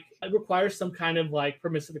 it's like it requires some kind of like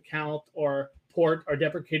permissive account or port or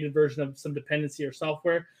deprecated version of some dependency or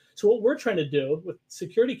software. So what we're trying to do with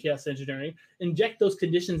security chaos engineering, inject those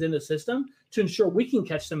conditions in the system to ensure we can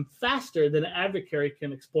catch them faster than an adversary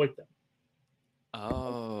can exploit them.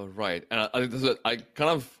 Oh, right. And I kind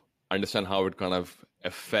of understand how it kind of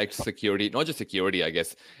affects security, not just security, I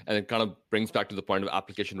guess, and it kind of brings back to the point of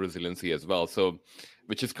application resiliency as well. So,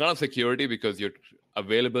 which is kind of security because your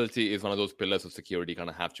availability is one of those pillars of security you kind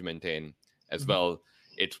of have to maintain as well.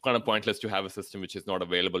 It's kind of pointless to have a system which is not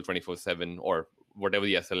available 24/7 or whatever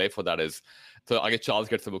the SLA for that is. So I guess Charles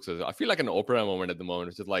gets the book. So I feel like an Oprah moment at the moment.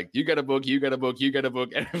 It's just like, you get a book, you get a book, you get a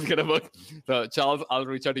book, everyone's get a book. So Charles, I'll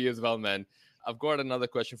reach out to you as well, man. I've got another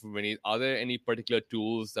question for Vinny. Are there any particular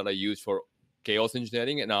tools that are used for chaos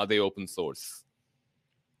engineering, and are they open source?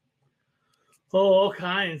 Oh, all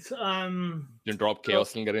kinds. You can drop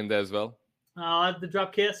Chaos Slinger in there as well? The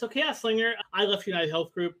drop Chaos. So Chaos Slinger, I left United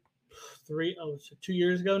Health Group 2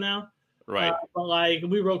 years ago now. Right. But like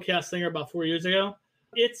we wrote Chaos Slinger about 4 years ago.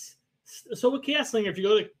 So with Chaos Slinger, if you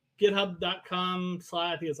go to github.com/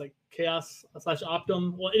 I think it's like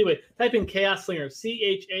chaos/optum. Well, anyway, type in Chaos Slinger,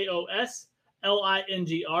 ChaosSlinger,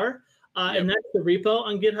 and that's the repo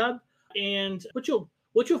on GitHub. And what you'll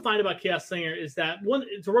find about Chaos Slinger is that one,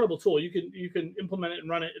 it's a runnable tool. You can implement it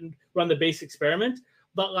and run the base experiment.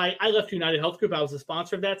 But like I left United Health Group, I was a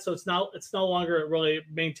sponsor of that, so it's no longer really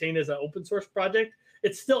maintained as an open source project.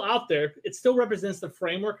 It's still out there. It still represents the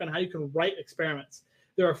framework on how you can write experiments.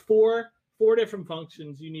 There are four different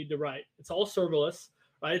functions you need to write. It's all serverless,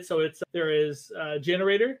 right? So there is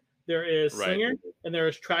generator, there is Slinger, and there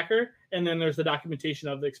is tracker, and then there's the documentation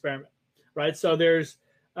of the experiment, right? So there's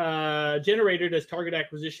generator does target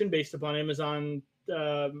acquisition based upon Amazon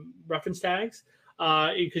reference tags.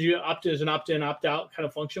 Because you there's an opt-in, opt-out kind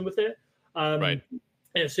of function with it.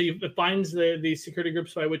 And so it finds the security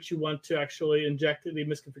groups by which you want to actually inject the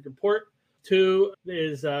misconfigured port. 2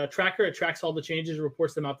 is tracker. It tracks all the changes and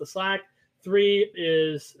reports them out to Slack. 3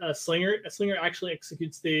 is Slinger. A Slinger actually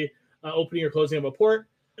executes the opening or closing of a port.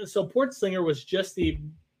 So Port Slinger was just the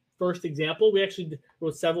first example. We actually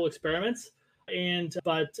wrote several experiments,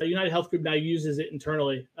 but United Health Group now uses it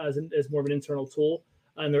internally as more of an internal tool.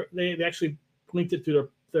 And they actually linked it through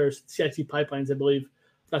their CI/CD pipelines, I believe,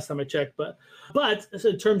 last time I checked. But so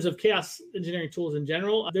in terms of chaos engineering tools in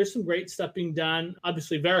general, there's some great stuff being done.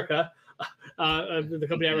 Obviously, Verica, the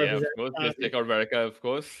company I represent. Yeah, of course. Let's check out Verica, of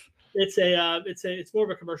course. It's more of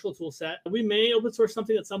a commercial tool set. We may open source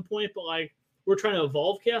something at some point, but like we're trying to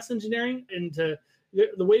evolve chaos engineering into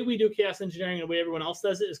the way we do chaos engineering and the way everyone else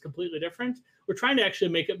does it is completely different. We're trying to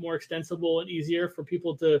actually make it more extensible and easier for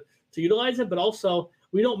people to utilize it, but also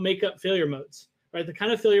we don't make up failure modes, right? The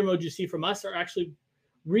kind of failure modes you see from us are actually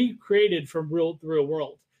recreated from the real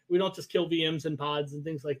world. We don't just kill VMs and pods and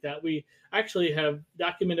things like that. We actually have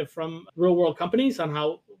documented from real world companies on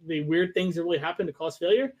how the weird things that really happen to cause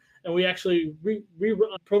failure. And we actually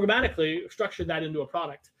programmatically structured that into a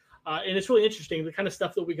product. And it's really interesting, the kind of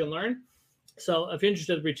stuff that we can learn. So if you're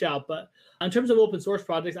interested, reach out. But in terms of open source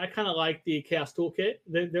projects, I kind of like the Chaos Toolkit.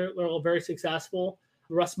 They're all very successful.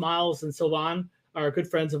 Russ Miles and Sylvan are good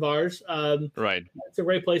friends of ours. Right. It's a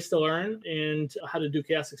great place to learn and how to do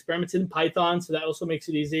chaos experiments in Python. So that also makes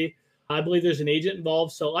it easy. I believe there's an agent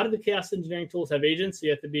involved. So a lot of the chaos engineering tools have agents. So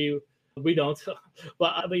you have to be, we don't,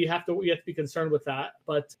 but you have to be concerned with that.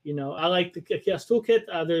 But, I like the Chaos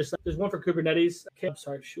Toolkit. There's one for Kubernetes. I'm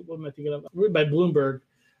sorry, what am I thinking of? By Bloomberg.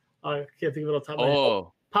 I can't think of it on top of my head.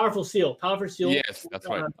 Powerful Seal. Yes, that's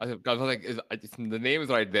right. I was like, the name is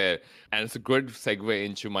right there. And it's a good segue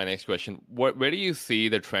into my next question. Where do you see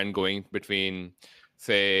the trend going between,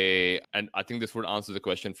 say, and I think this would answer the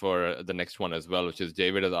question for the next one as well, which is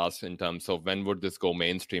David has asked in terms of when would this go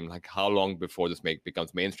mainstream? Like how long before this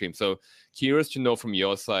becomes mainstream? So curious to know from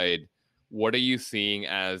your side, what are you seeing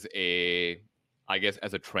as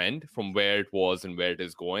as a trend from where it was and where it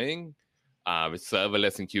is going? With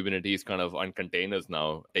serverless and Kubernetes kind of on containers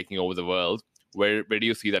now taking over the world, where do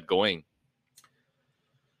you see that going?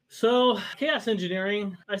 So chaos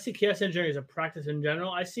engineering, I see chaos engineering as a practice in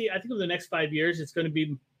general. I think over the next 5 years, it's going to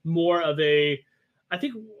be more of I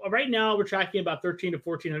think right now we're tracking about 13 to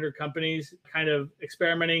 1,400 companies kind of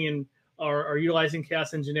experimenting and are utilizing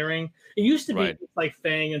chaos engineering. It used to be like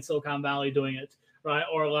FANG and Silicon Valley doing it, right?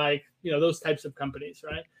 Or like, those types of companies,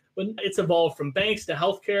 right? But it's evolved from banks to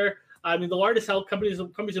healthcare. I mean, the largest health companies in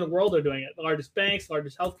the world are doing it. The largest banks,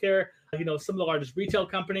 largest healthcare, some of the largest retail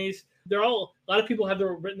companies. A lot of people have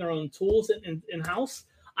written their own tools in-house.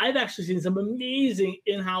 I've actually seen some amazing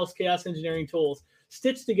in-house chaos engineering tools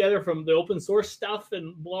stitched together from the open source stuff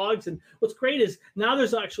and blogs. And what's great is now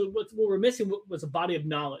there's actually what we're missing was a body of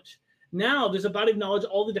knowledge. Now there's a body of knowledge.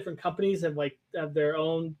 All the different companies have their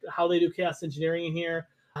own, how they do chaos engineering in here,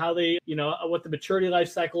 how they, what the maturity life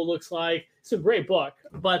cycle looks like. It's a great book.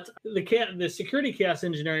 But the security chaos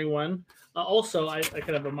engineering one, also, I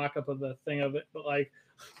could have a mock-up of the thing of it, but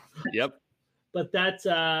yep. But that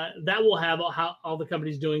will have all the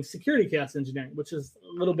companies doing security chaos engineering, which is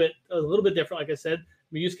a little bit different, like I said,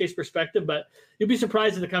 from a use case perspective. But you'd be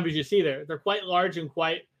surprised at the companies you see there. They're quite large and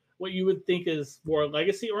quite what you would think is more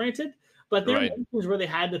legacy oriented, but there are things where they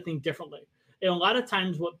had to think differently. And a lot of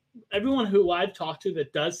times, what everyone who I've talked to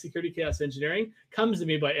that does security chaos engineering comes to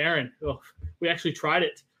me by, Aaron, we actually tried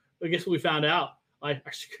it. But guess what we found out? Our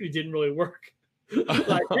security didn't really work.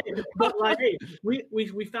 Hey,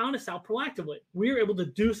 we found this out proactively. We were able to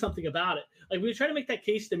do something about it. Like, we try to make that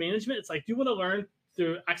case to management. It's like, do you want to learn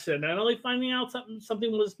through accidentally finding out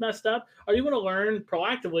something was messed up, or do you want to learn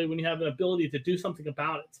proactively when you have an ability to do something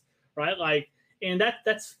about it, right? And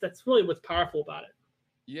that's really what's powerful about it.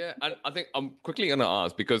 Yeah, and I think I'm quickly going to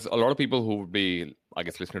ask, because a lot of people who would be, I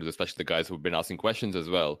guess, listening to this, especially the guys who've been asking questions as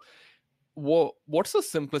well, what's the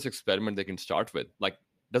simplest experiment they can start with? Like,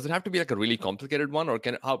 does it have to be like a really complicated one, or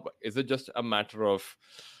is it just a matter of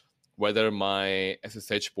whether my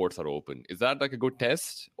SSH ports are open? Is that like a good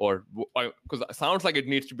test? Or because it sounds like it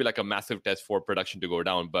needs to be like a massive test for production to go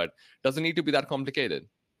down, but does it need to be that complicated?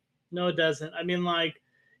 No, it doesn't. I mean,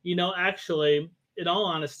 actually, in all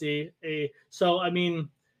honesty,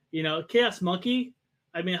 Chaos Monkey,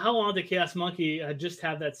 how long did Chaos Monkey just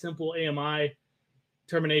have that simple AMI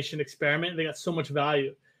termination experiment? They got so much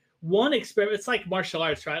value. One experiment, it's like martial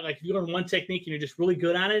arts, right? Like, if you learn one technique and you're just really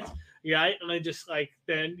good at it, right? And then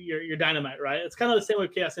then you're dynamite, right? It's kind of the same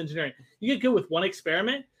with chaos engineering. You get good with one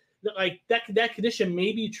experiment, that condition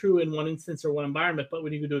may be true in one instance or one environment, but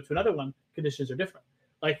when you do it to another one, conditions are different.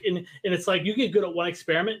 And it's like, you get good at one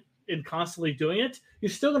experiment and constantly doing it,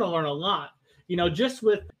 you're still going to learn a lot. Just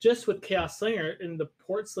with Chaos Slinger in the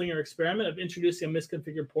port slinger experiment of introducing a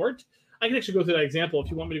misconfigured port, I can actually go through that example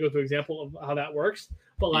if you want me to go through an example of how that works.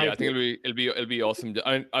 But I think it'll be awesome.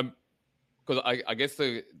 I'm because I guess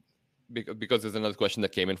because there's another question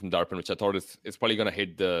that came in from Darpan, which I thought is probably going to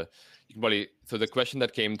hit so the question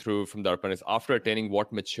that came through from Darpan is, after attaining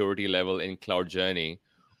what maturity level in Cloud Journey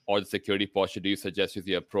or the security posture do you suggest is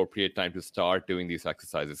the appropriate time to start doing these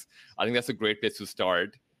exercises? I think that's a great place to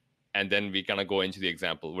start, and then we kind of go into the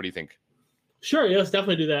example. What do you think? Sure, yeah, let's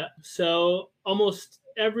definitely do that. So almost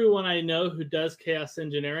everyone I know who does chaos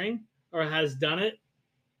engineering or has done it,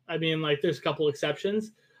 there's a couple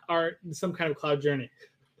exceptions, are some kind of Cloud Journey.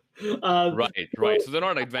 Right. So they're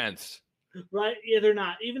not advanced. Right. Yeah, they're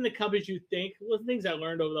not. Even the companies you think, the things I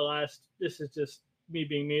learned over this is just me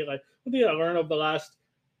being me, the thing I learned over the last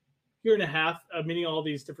year and a half, meeting all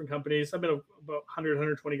these different companies, I've been about 100,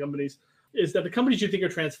 120 companies, is that the companies you think are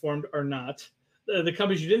transformed are not. The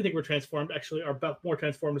companies you didn't think were transformed actually are more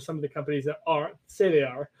transformed than some of the companies that say they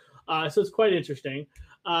are. So it's quite interesting.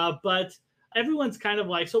 But everyone's kind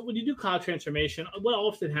of so when you do cloud transformation, what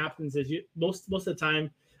often happens is most of the time,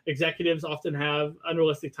 executives often have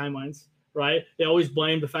unrealistic timelines, right? They always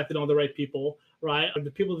blame the fact they don't have the right people, right? Or the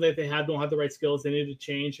people that they have don't have the right skills. They need to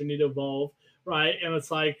change or need to evolve, right? And it's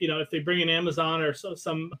if they bring in Amazon or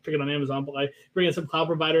some pick it on Amazon, but bring in some cloud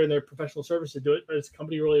provider and their professional service to do it, is the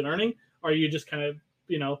company really learning? Or are you just kind of,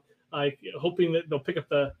 hoping that they'll pick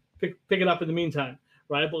it up in the meantime,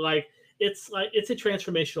 right? But it's a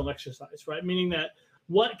transformational exercise, right? Meaning that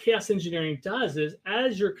what chaos engineering does is,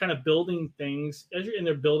 as you're kind of building things, as you're in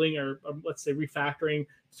there building or let's say refactoring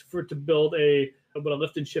to build what a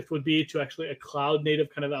lift and shift would be to actually a cloud native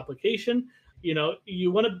kind of application, you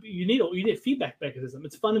need a feedback mechanism.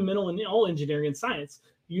 It's fundamental in all engineering and science.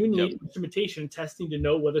 You need instrumentation testing to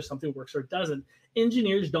know whether something works or doesn't.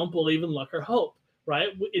 Engineers don't believe in luck or hope, right?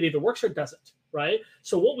 It either works or it doesn't, right?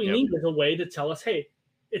 So what we need is a way to tell us, hey,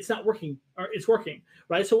 it's not working or it's working,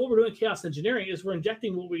 right? So what we're doing in chaos engineering is we're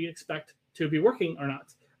injecting what we expect to be working or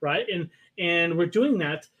not, right? And we're doing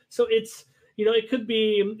that. So it's, it could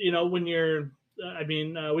be, when you're,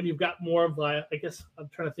 when you've got more of like, I guess I'm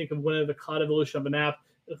trying to think of when the cloud evolution of an app,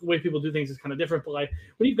 the way people do things is kind of different. But like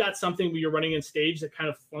when you've got something where you're running in stage that kind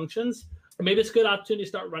of functions, maybe it's a good opportunity to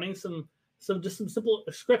start running some simple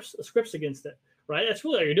scripts against it, right? That's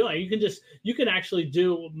really what you're doing. You can actually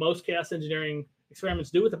do what most chaos engineering experiments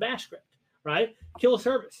do with a bash script, right? Kill a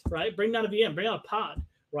service, right? Bring down a VM, bring out a pod,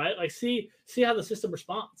 right? Like see how the system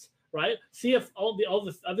responds, right? See if all the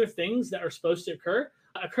other things that are supposed to occur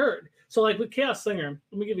occurred. So like with Chaos Slinger,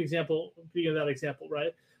 let me give you an example. Speaking of that example,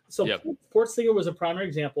 right? So Port Slinger was a primary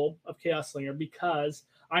example of Chaos Slinger because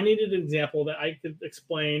I needed an example that I could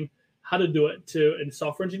explain how to do it to a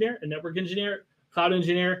software engineer, a network engineer, cloud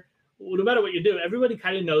engineer. No matter what you do, everybody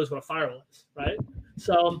kind of knows what a firewall is, right?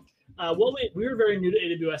 So we were very new to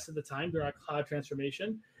AWS at the time during our cloud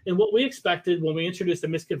transformation. And what we expected when we introduced a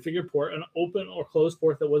misconfigured port, an open or closed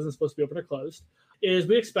port that wasn't supposed to be open or closed, is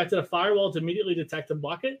we expected a firewall to immediately detect and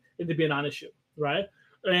block it and to be a non-issue, right?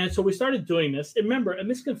 And so we started doing this. And remember, a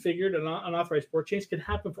misconfigured and unauthorized port change can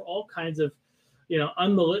happen for all kinds of,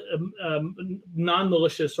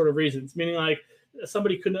 non-malicious sort of reasons, meaning like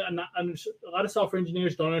somebody couldn't, a lot of software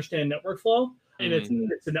engineers don't understand network flow. And it's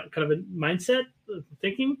a kind of a mindset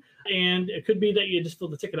thinking. And it could be that you just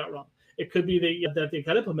filled the ticket out wrong. It could be that they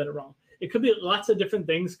got implemented wrong. It could be lots of different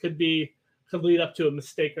things could lead up to a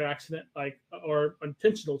mistake or accident, or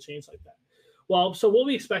intentional change like that. Well, so what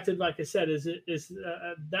we expected, like I said, is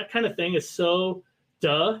that kind of thing is so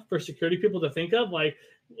for security people to think of, like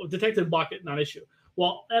detect and block it, non-issue.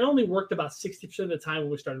 Well, that only worked about 60% of the time when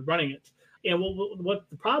we started running it. And what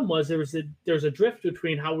the problem was, there was a drift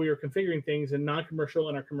between how we were configuring things in non-commercial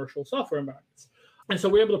and our commercial software environments. And so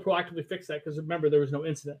we were able to proactively fix that because remember, there was no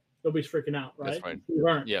incident. Nobody's freaking out, right? That's right. We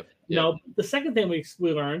learned. Yep. The second thing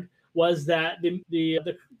we learned was that the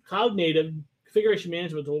cloud native configuration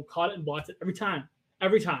management tool caught it and blocked it every time,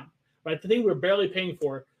 right? The thing we were barely paying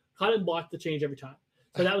for caught it and blocked the change every time.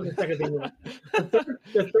 So that was the second thing we learned.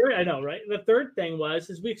 The third, I know, right? The third thing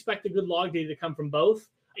is we expect a good log data to come from both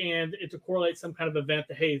and it to correlate some kind of event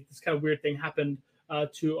that, hey, this kind of weird thing happened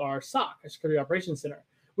to our SOC, our Security Operations Center.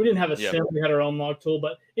 We didn't have a SIEM, we had our own log tool,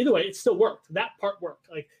 but either way, it still worked. That part worked.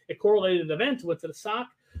 Like it correlated an event, went to the SOC.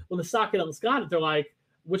 When the SOC analysts got it, they're like,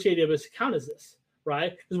 which AWS account is this,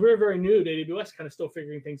 right? Because we're very new to AWS, kind of still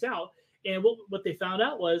figuring things out. And what they found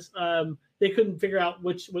out was they couldn't figure out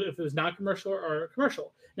if it was non-commercial or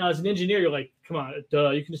commercial. Now, as an engineer, you're like, come on,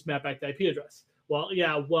 you can just map back the IP address. Well,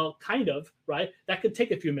 yeah, kind of, right? That could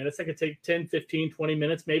take a few minutes. That could take 10, 15, 20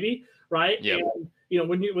 minutes maybe, right? Yeah. And,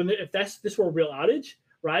 if this were a real outage,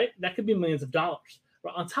 right, that could be millions of dollars.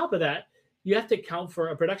 But on top of that, you have to account for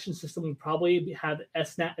a production system will probably have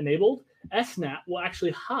SNAT enabled. SNAT will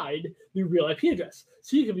actually hide the real IP address.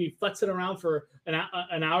 So you could be futzing around for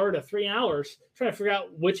an hour to 3 hours trying to figure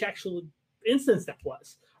out which actual instance that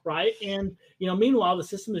was, right? And, meanwhile, the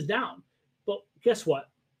system is down. But guess what?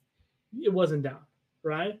 It wasn't down,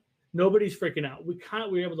 right? Nobody's freaking out. We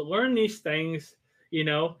were able to learn these things,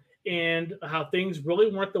 and how things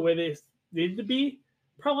really weren't the way they needed to be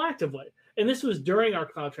proactively. And this was during our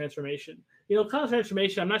cloud transformation. Cloud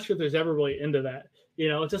transformation, I'm not sure if there's ever really into that.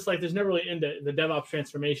 It's just like there's never really into the DevOps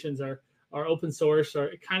transformations or open source, or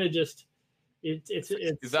it kind of just, it's.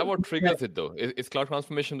 Is that what triggers it though? Is cloud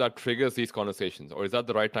transformation that triggers these conversations, or is that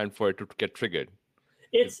the right time for it to get triggered?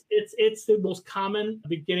 It's the most common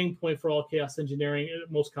beginning point for all chaos engineering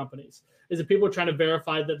at most companies, is that people are trying to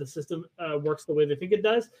verify that the system works the way they think it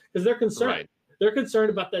does, because they're concerned. Right. They're concerned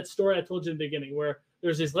about that story I told you in the beginning, where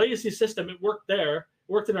there's this legacy system. It worked there,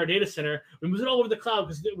 worked in our data center. We moved it all over the cloud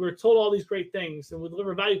because we were told all these great things, and we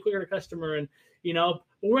deliver value quicker to customer. And but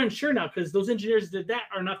we're unsure now because those engineers that did that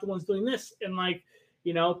are not the ones doing this. And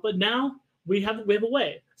but now we have a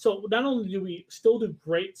way. So not only do we still do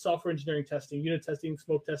great software engineering testing, unit testing,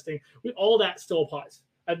 smoke testing, all that still applies.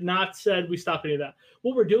 I've not said we stop any of that.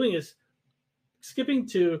 What we're doing is skipping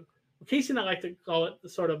to, Casey and I like to call it the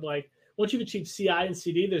sort of like, once you've achieved CI and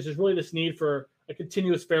CD, there's just really this need for a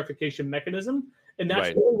continuous verification mechanism. And that's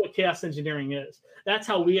really what chaos engineering is. That's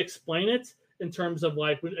how we explain it in terms of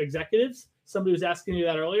like with executives. Somebody was asking you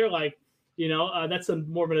that earlier, like, that's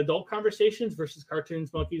more of an adult conversations versus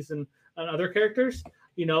cartoons, monkeys, and other characters.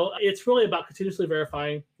 It's really about continuously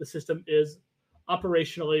verifying the system is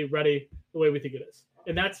operationally ready the way we think it is.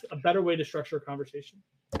 And that's a better way to structure a conversation.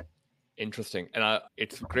 Interesting. And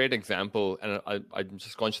it's a great example. And I'm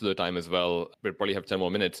just conscious of the time as well. We'll probably have 10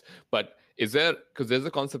 more minutes. But is there, because there's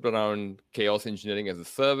a concept around chaos engineering as a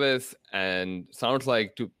service, and sounds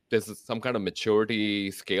like there's some kind of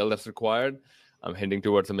maturity scale that's required. I'm hinting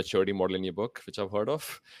towards a maturity model in your book, which I've heard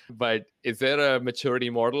of. But is there a maturity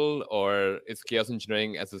model, or is chaos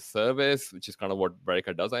engineering as a service, which is kind of what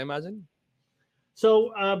Vertica does, I imagine?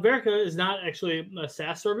 So Vertica is not actually a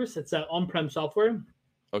SaaS service. It's an on-prem software.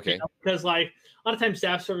 Okay. Because like a lot of times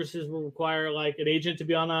SaaS services will require like an agent to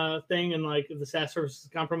be on a thing, and like if the SaaS service is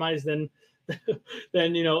compromised, then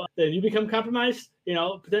then you become compromised,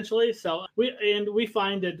 potentially. So we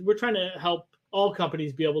find that we're trying to help all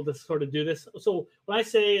companies be able to sort of do this. So when I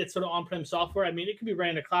say it's sort of on-prem software, I mean it can be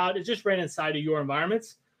ran in the cloud. It's just ran inside of your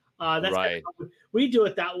environments. That's right. We do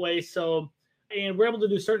it that way. So, and we're able to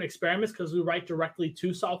do certain experiments because we write directly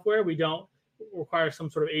to software. We don't require some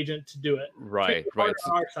sort of agent to do it. Right. On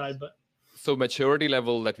our side, but so maturity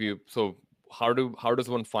level how does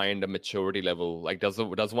one find a maturity level? Like, does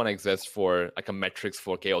one exist for like a metrics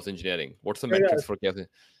for chaos engineering? What's the metrics for chaos?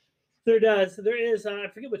 There is. I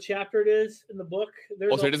forget what chapter it is in the book.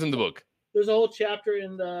 So it is in the book. There's a whole chapter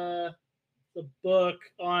in the book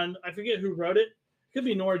on, I forget who wrote it. It could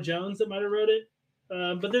be Nora Jones that might have wrote it.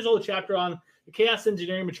 But there's a whole chapter on the chaos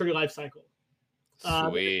engineering maturity life cycle.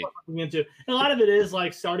 Sweet. And a lot of it is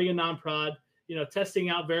like starting a non-prod, testing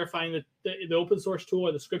out, verifying the open source tool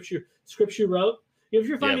or the scripts you wrote. If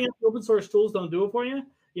you're finding out the open source tools don't do it for you,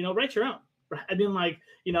 write your own. I mean,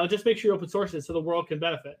 just make sure you open source it so the world can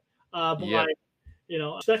benefit.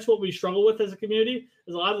 That's what we struggle with as a community.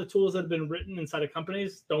 Is a lot of the tools that have been written inside of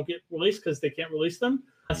companies don't get released because they can't release them.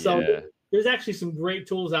 So there's actually some great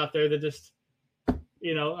tools out there that just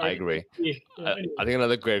I agree. I think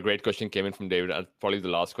another great question came in from David. Probably the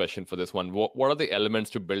last question for this one. What are the elements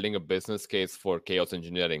to building a business case for chaos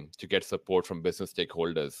engineering to get support from business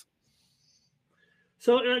stakeholders?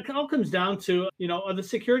 So it all comes down to, on the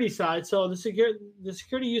security side. So the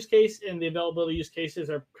security use case and the availability use cases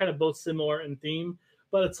are kind of both similar in theme,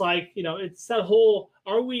 but it's like, it's that whole,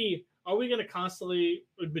 are we going to constantly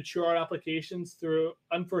mature our applications through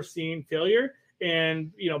unforeseen failure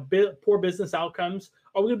and poor business outcomes?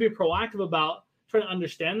 Are we going to be proactive about trying to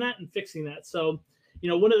understand that and fixing that? So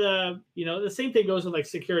one of the same thing goes with like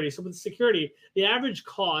security. So with security, the average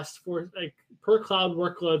cost for like per cloud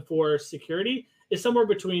workload for security is somewhere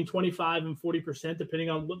between 25 and 40%, depending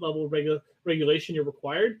on what level of regulation you're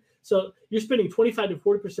required. So you're spending 25 to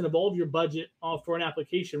 40% of all of your budget for an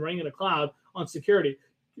application running in a cloud on security.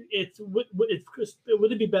 Would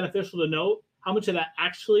it be beneficial to know how much of that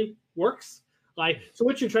actually works? So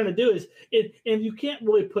what you're trying to do is and you can't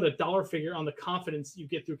really put a dollar figure on the confidence you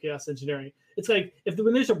get through chaos engineering. It's like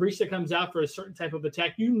when there's a breach that comes out for a certain type of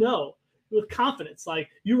attack, with confidence, like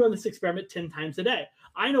you run this experiment 10 times a day.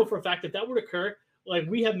 I know for a fact if that would occur, like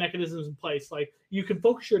we have mechanisms in place, like you can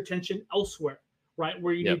focus your attention elsewhere, right?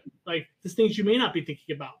 Where you need, like there's things you may not be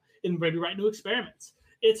thinking about and maybe write new experiments.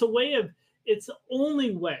 It's the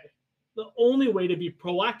only way to be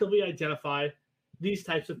proactively identify these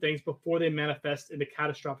types of things before they manifest into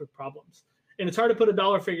catastrophic problems. And it's hard to put a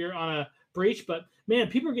dollar figure on a breach, but man,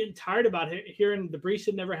 people are getting tired about hearing the breach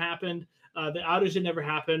had never happened, the outage had never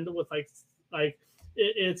happened. With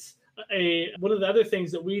it's one of the other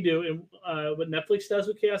things that we do, and what Netflix does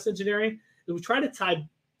with chaos engineering, is we try to tie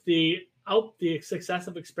the success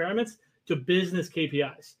of experiments to business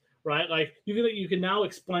KPIs, right? Like you can now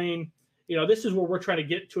explain, this is where we're trying to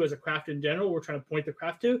get to as a craft in general. We're trying to point the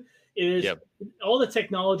craft to is all the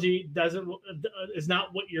technology is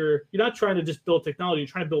not what you're not trying to just build technology. You're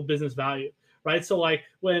trying to build business value, right? So like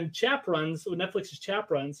when Netflix's Chap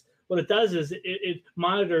runs, what it does is it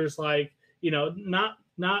monitors like, not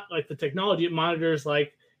like the technology, it monitors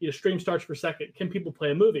like, stream starts per second. Can people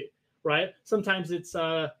play a movie, right? Sometimes it's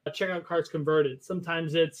checkout carts converted.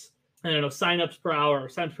 Sometimes it's, signups per hour,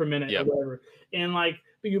 signups per minute, or whatever. And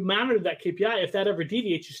but you monitor that KPI. If that ever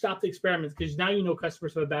deviates, you stop the experiments because now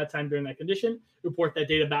customers have a bad time during that condition. Report that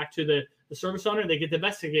data back to the service owner, and they get to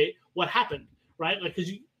investigate what happened, right? Like,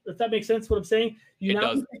 if that makes sense, what I'm saying, you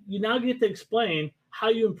now get to explain how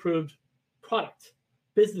you improved product,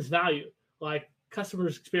 business value, like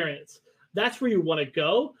customers' experience. That's where you want to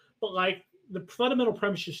go. But like the fundamental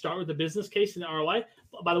premise should start with the business case and the ROI.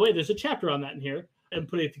 By the way, there's a chapter on that in here and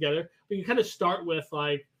putting it together. But you kind of start with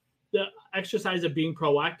like the exercise of being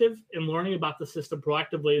proactive and learning about the system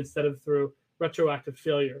proactively instead of through retroactive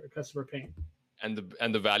failure or customer pain. And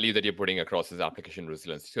the value that you're putting across is application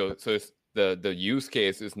resilience. So it's the use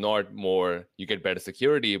case is not more you get better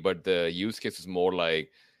security, but the use case is more like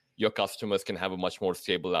your customers can have a much more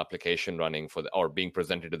stable application running or being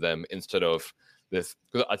presented to them instead of this.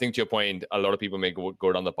 Because I think to your point, a lot of people may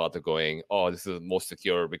go down the path of going, oh, this is most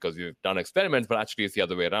secure because we've done experiments, but actually it's the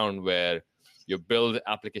other way around, where you build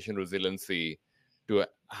application resiliency to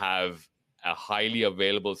have a highly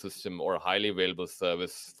available system or a highly available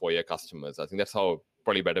service for your customers. I think that's how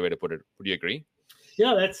probably a better way to put it. Would you agree?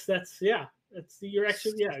 Yeah, you're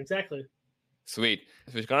actually, yeah, exactly. Sweet.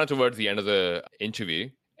 So we're kind of towards the end of the interview,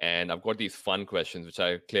 and I've got these fun questions, which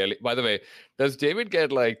I clearly, by the way, does David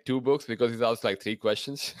get like 2 books because he's asked like 3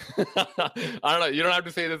 questions? I don't know. You don't have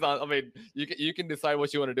to say this. I mean, you can decide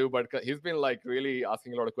what you want to do, but he's been like really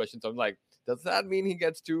asking a lot of questions. So I'm like, does that mean he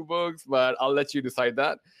gets 2 books? But I'll let you decide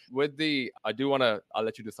that. I'll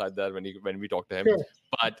let you decide that when we talk to him. Sure.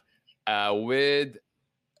 But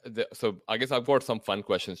so I guess I've got some fun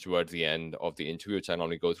questions towards the end of the interview, which I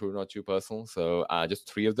normally go through, not too personal. So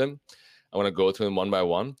just 3 of them. I want to go through them one by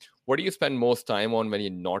one. What do you spend most time on when you're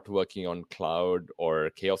not working on cloud or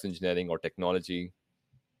chaos engineering or technology?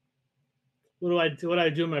 What do I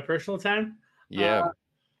do in my personal time? Yeah.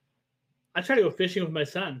 I try to go fishing with my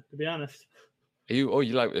son, to be honest. You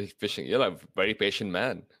like fishing. You're like a very patient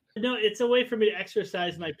man. No, it's a way for me to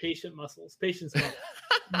exercise my patience muscles.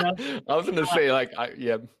 I was going to say,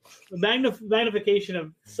 magnification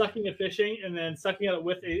of sucking at fishing and then sucking at it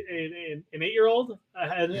with an 8-year-old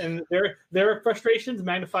and their frustrations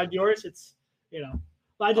magnified yours. It's,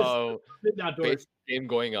 I just outdoors. Patience game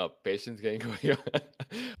going up.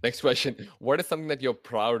 Next question. What is something that you're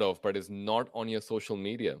proud of but is not on your social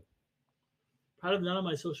media? Proud of none of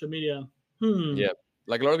my social media. Yeah.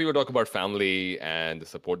 Like a lot of people talk about family and the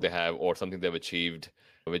support they have or something they've achieved,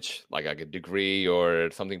 which like a degree or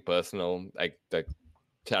something personal, like the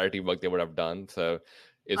charity work they would have done. So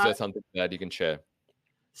is there something that you can share?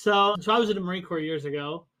 So I was in the Marine Corps years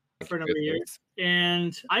ago for a number of years.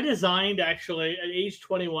 And I designed actually at age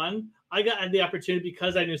 21. I got the opportunity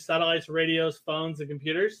because I knew satellites, radios, phones, and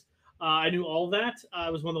computers. I knew all of that. I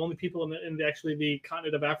was one of the only people in the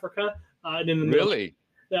continent of Africa. Really?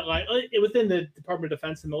 That within the Department of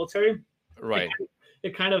Defense and military, right?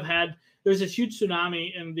 It kind of had. There was this huge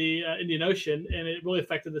tsunami in the Indian Ocean, and it really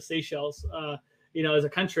affected the Seychelles, as a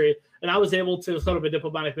country. And I was able to, sort of a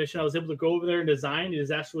diplomatic mission, I was able to go over there and design the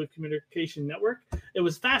disaster relief communication network. It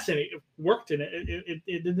was fascinating. It worked, and it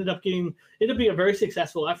ended up being a very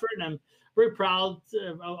successful effort. And I'm very proud.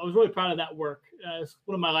 I was really proud of that work. It's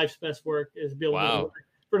one of my life's best work is to be able to work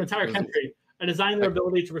for an entire country. I designed their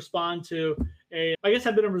ability to respond to I guess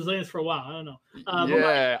I've been in resilience for a while. I don't know.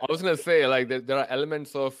 I was going to say, like, there are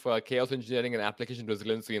elements of chaos engineering and application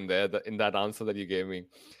resiliency in there, in that answer that you gave me.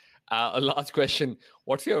 A last question.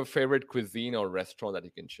 What's your favorite cuisine or restaurant that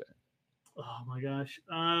you can share? Oh, my gosh.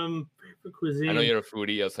 Favorite cuisine. I know you're a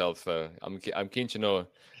foodie yourself, so I'm keen to know.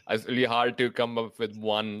 It's really hard to come up with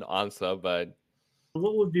one answer, but...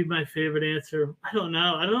 What would be my favorite answer? I don't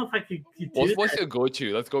know. I don't know if I could do What's your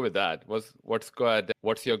go-to? Let's go with that. What's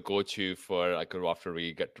your go-to for like after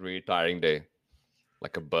we get retiring day?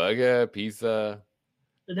 Like a burger, pizza?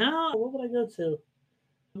 No, what would I go to?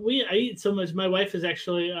 I eat so much. My wife is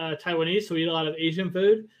actually Taiwanese, so we eat a lot of Asian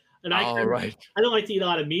food. And I don't like to eat a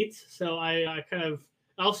lot of meats, so I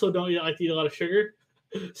also don't like to eat a lot of sugar.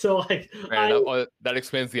 So that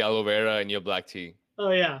explains the aloe vera in your black tea.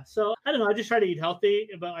 Oh yeah. So I don't know. I just try to eat healthy,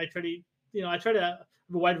 but I try to eat, I try to have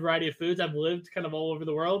a wide variety of foods. I've lived kind of all over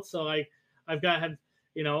the world. So we try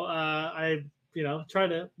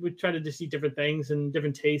to just eat different things and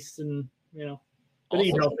different tastes and, but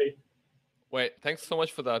eat healthy. Wait, thanks so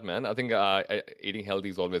much for that, man. I think eating healthy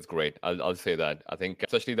is always great. I'll say that. I think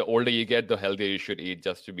especially the older you get, the healthier you should eat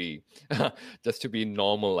just to be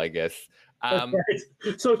normal, I guess. That's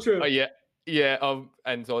right. So true. Yeah.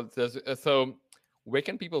 And so where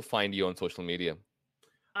can people find you on social media?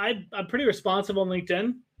 I'm pretty responsive on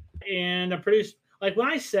LinkedIn, and I'm pretty when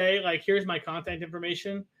I say here's my contact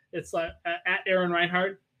information, it's like at Aaron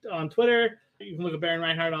Reinhardt on Twitter. You can look up Aaron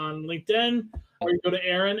Reinhardt on LinkedIn, or you go to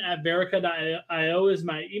Aaron@Verica.io is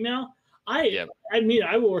my email. I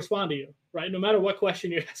will respond to you, right? No matter what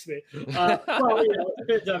question you ask me. It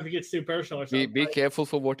depends if it gets too personal or something. Be careful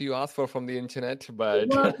for what you ask for from the internet, but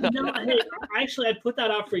I put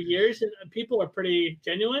that out for years, and people are pretty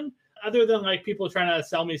genuine. Other than people trying to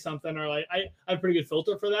sell me something, or I have a pretty good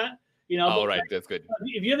filter for that. Right, that's good.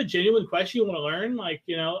 If you have a genuine question you want to learn,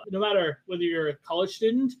 no matter whether you're a college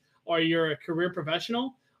student or you're a career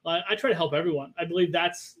professional, I try to help everyone. I believe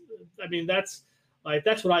that's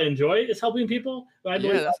what I enjoy is helping people. But I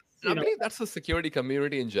believe that's the security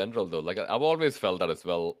community in general, though. I've always felt that as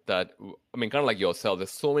well. That kind of like yourself, there's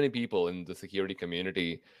so many people in the security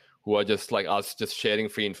community who are just like us, just sharing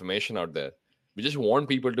free information out there. We just want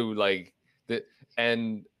people to like,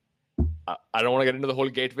 and I don't want to get into the whole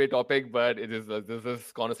gateway topic, but there's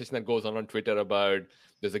this conversation that goes on Twitter about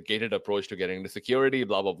there's a gated approach to getting into security,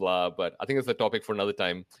 blah, blah, blah. But I think it's a topic for another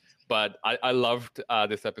time. But I loved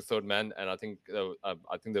this episode, man. And I think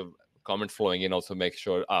the comments flowing in also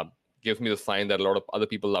gives me the sign that a lot of other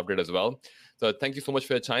people loved it as well. So thank you so much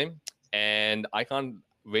for your time. And I can't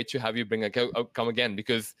wait to have you come again,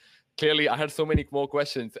 because clearly I had so many more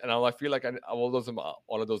questions, and I feel like all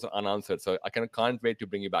of those are unanswered. So I can't wait to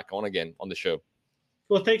bring you back on again on the show.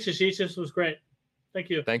 Well, thanks, Ashish. This was great. Thank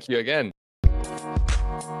you. Thank you again.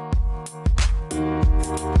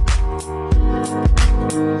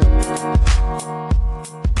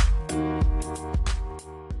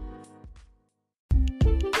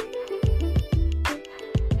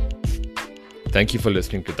 Thank you for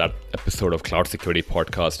listening to that episode of Cloud Security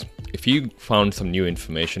Podcast. If you found some new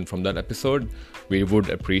information from that episode, we would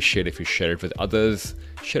appreciate if you share it with others.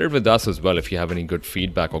 Share it with us as well if you have any good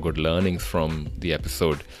feedback or good learnings from the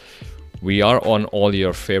episode. We are on all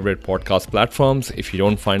your favorite podcast platforms. If you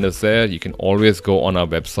don't find us there, you can always go on our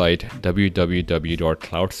website,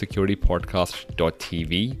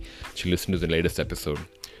 www.cloudsecuritypodcast.tv, to listen to the latest episode.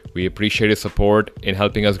 We appreciate your support in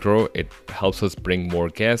helping us grow. It helps us bring more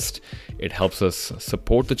guests. It helps us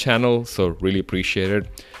support the channel. So really appreciate it.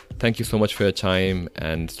 Thank you so much for your time,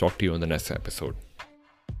 and talk to you on the next episode.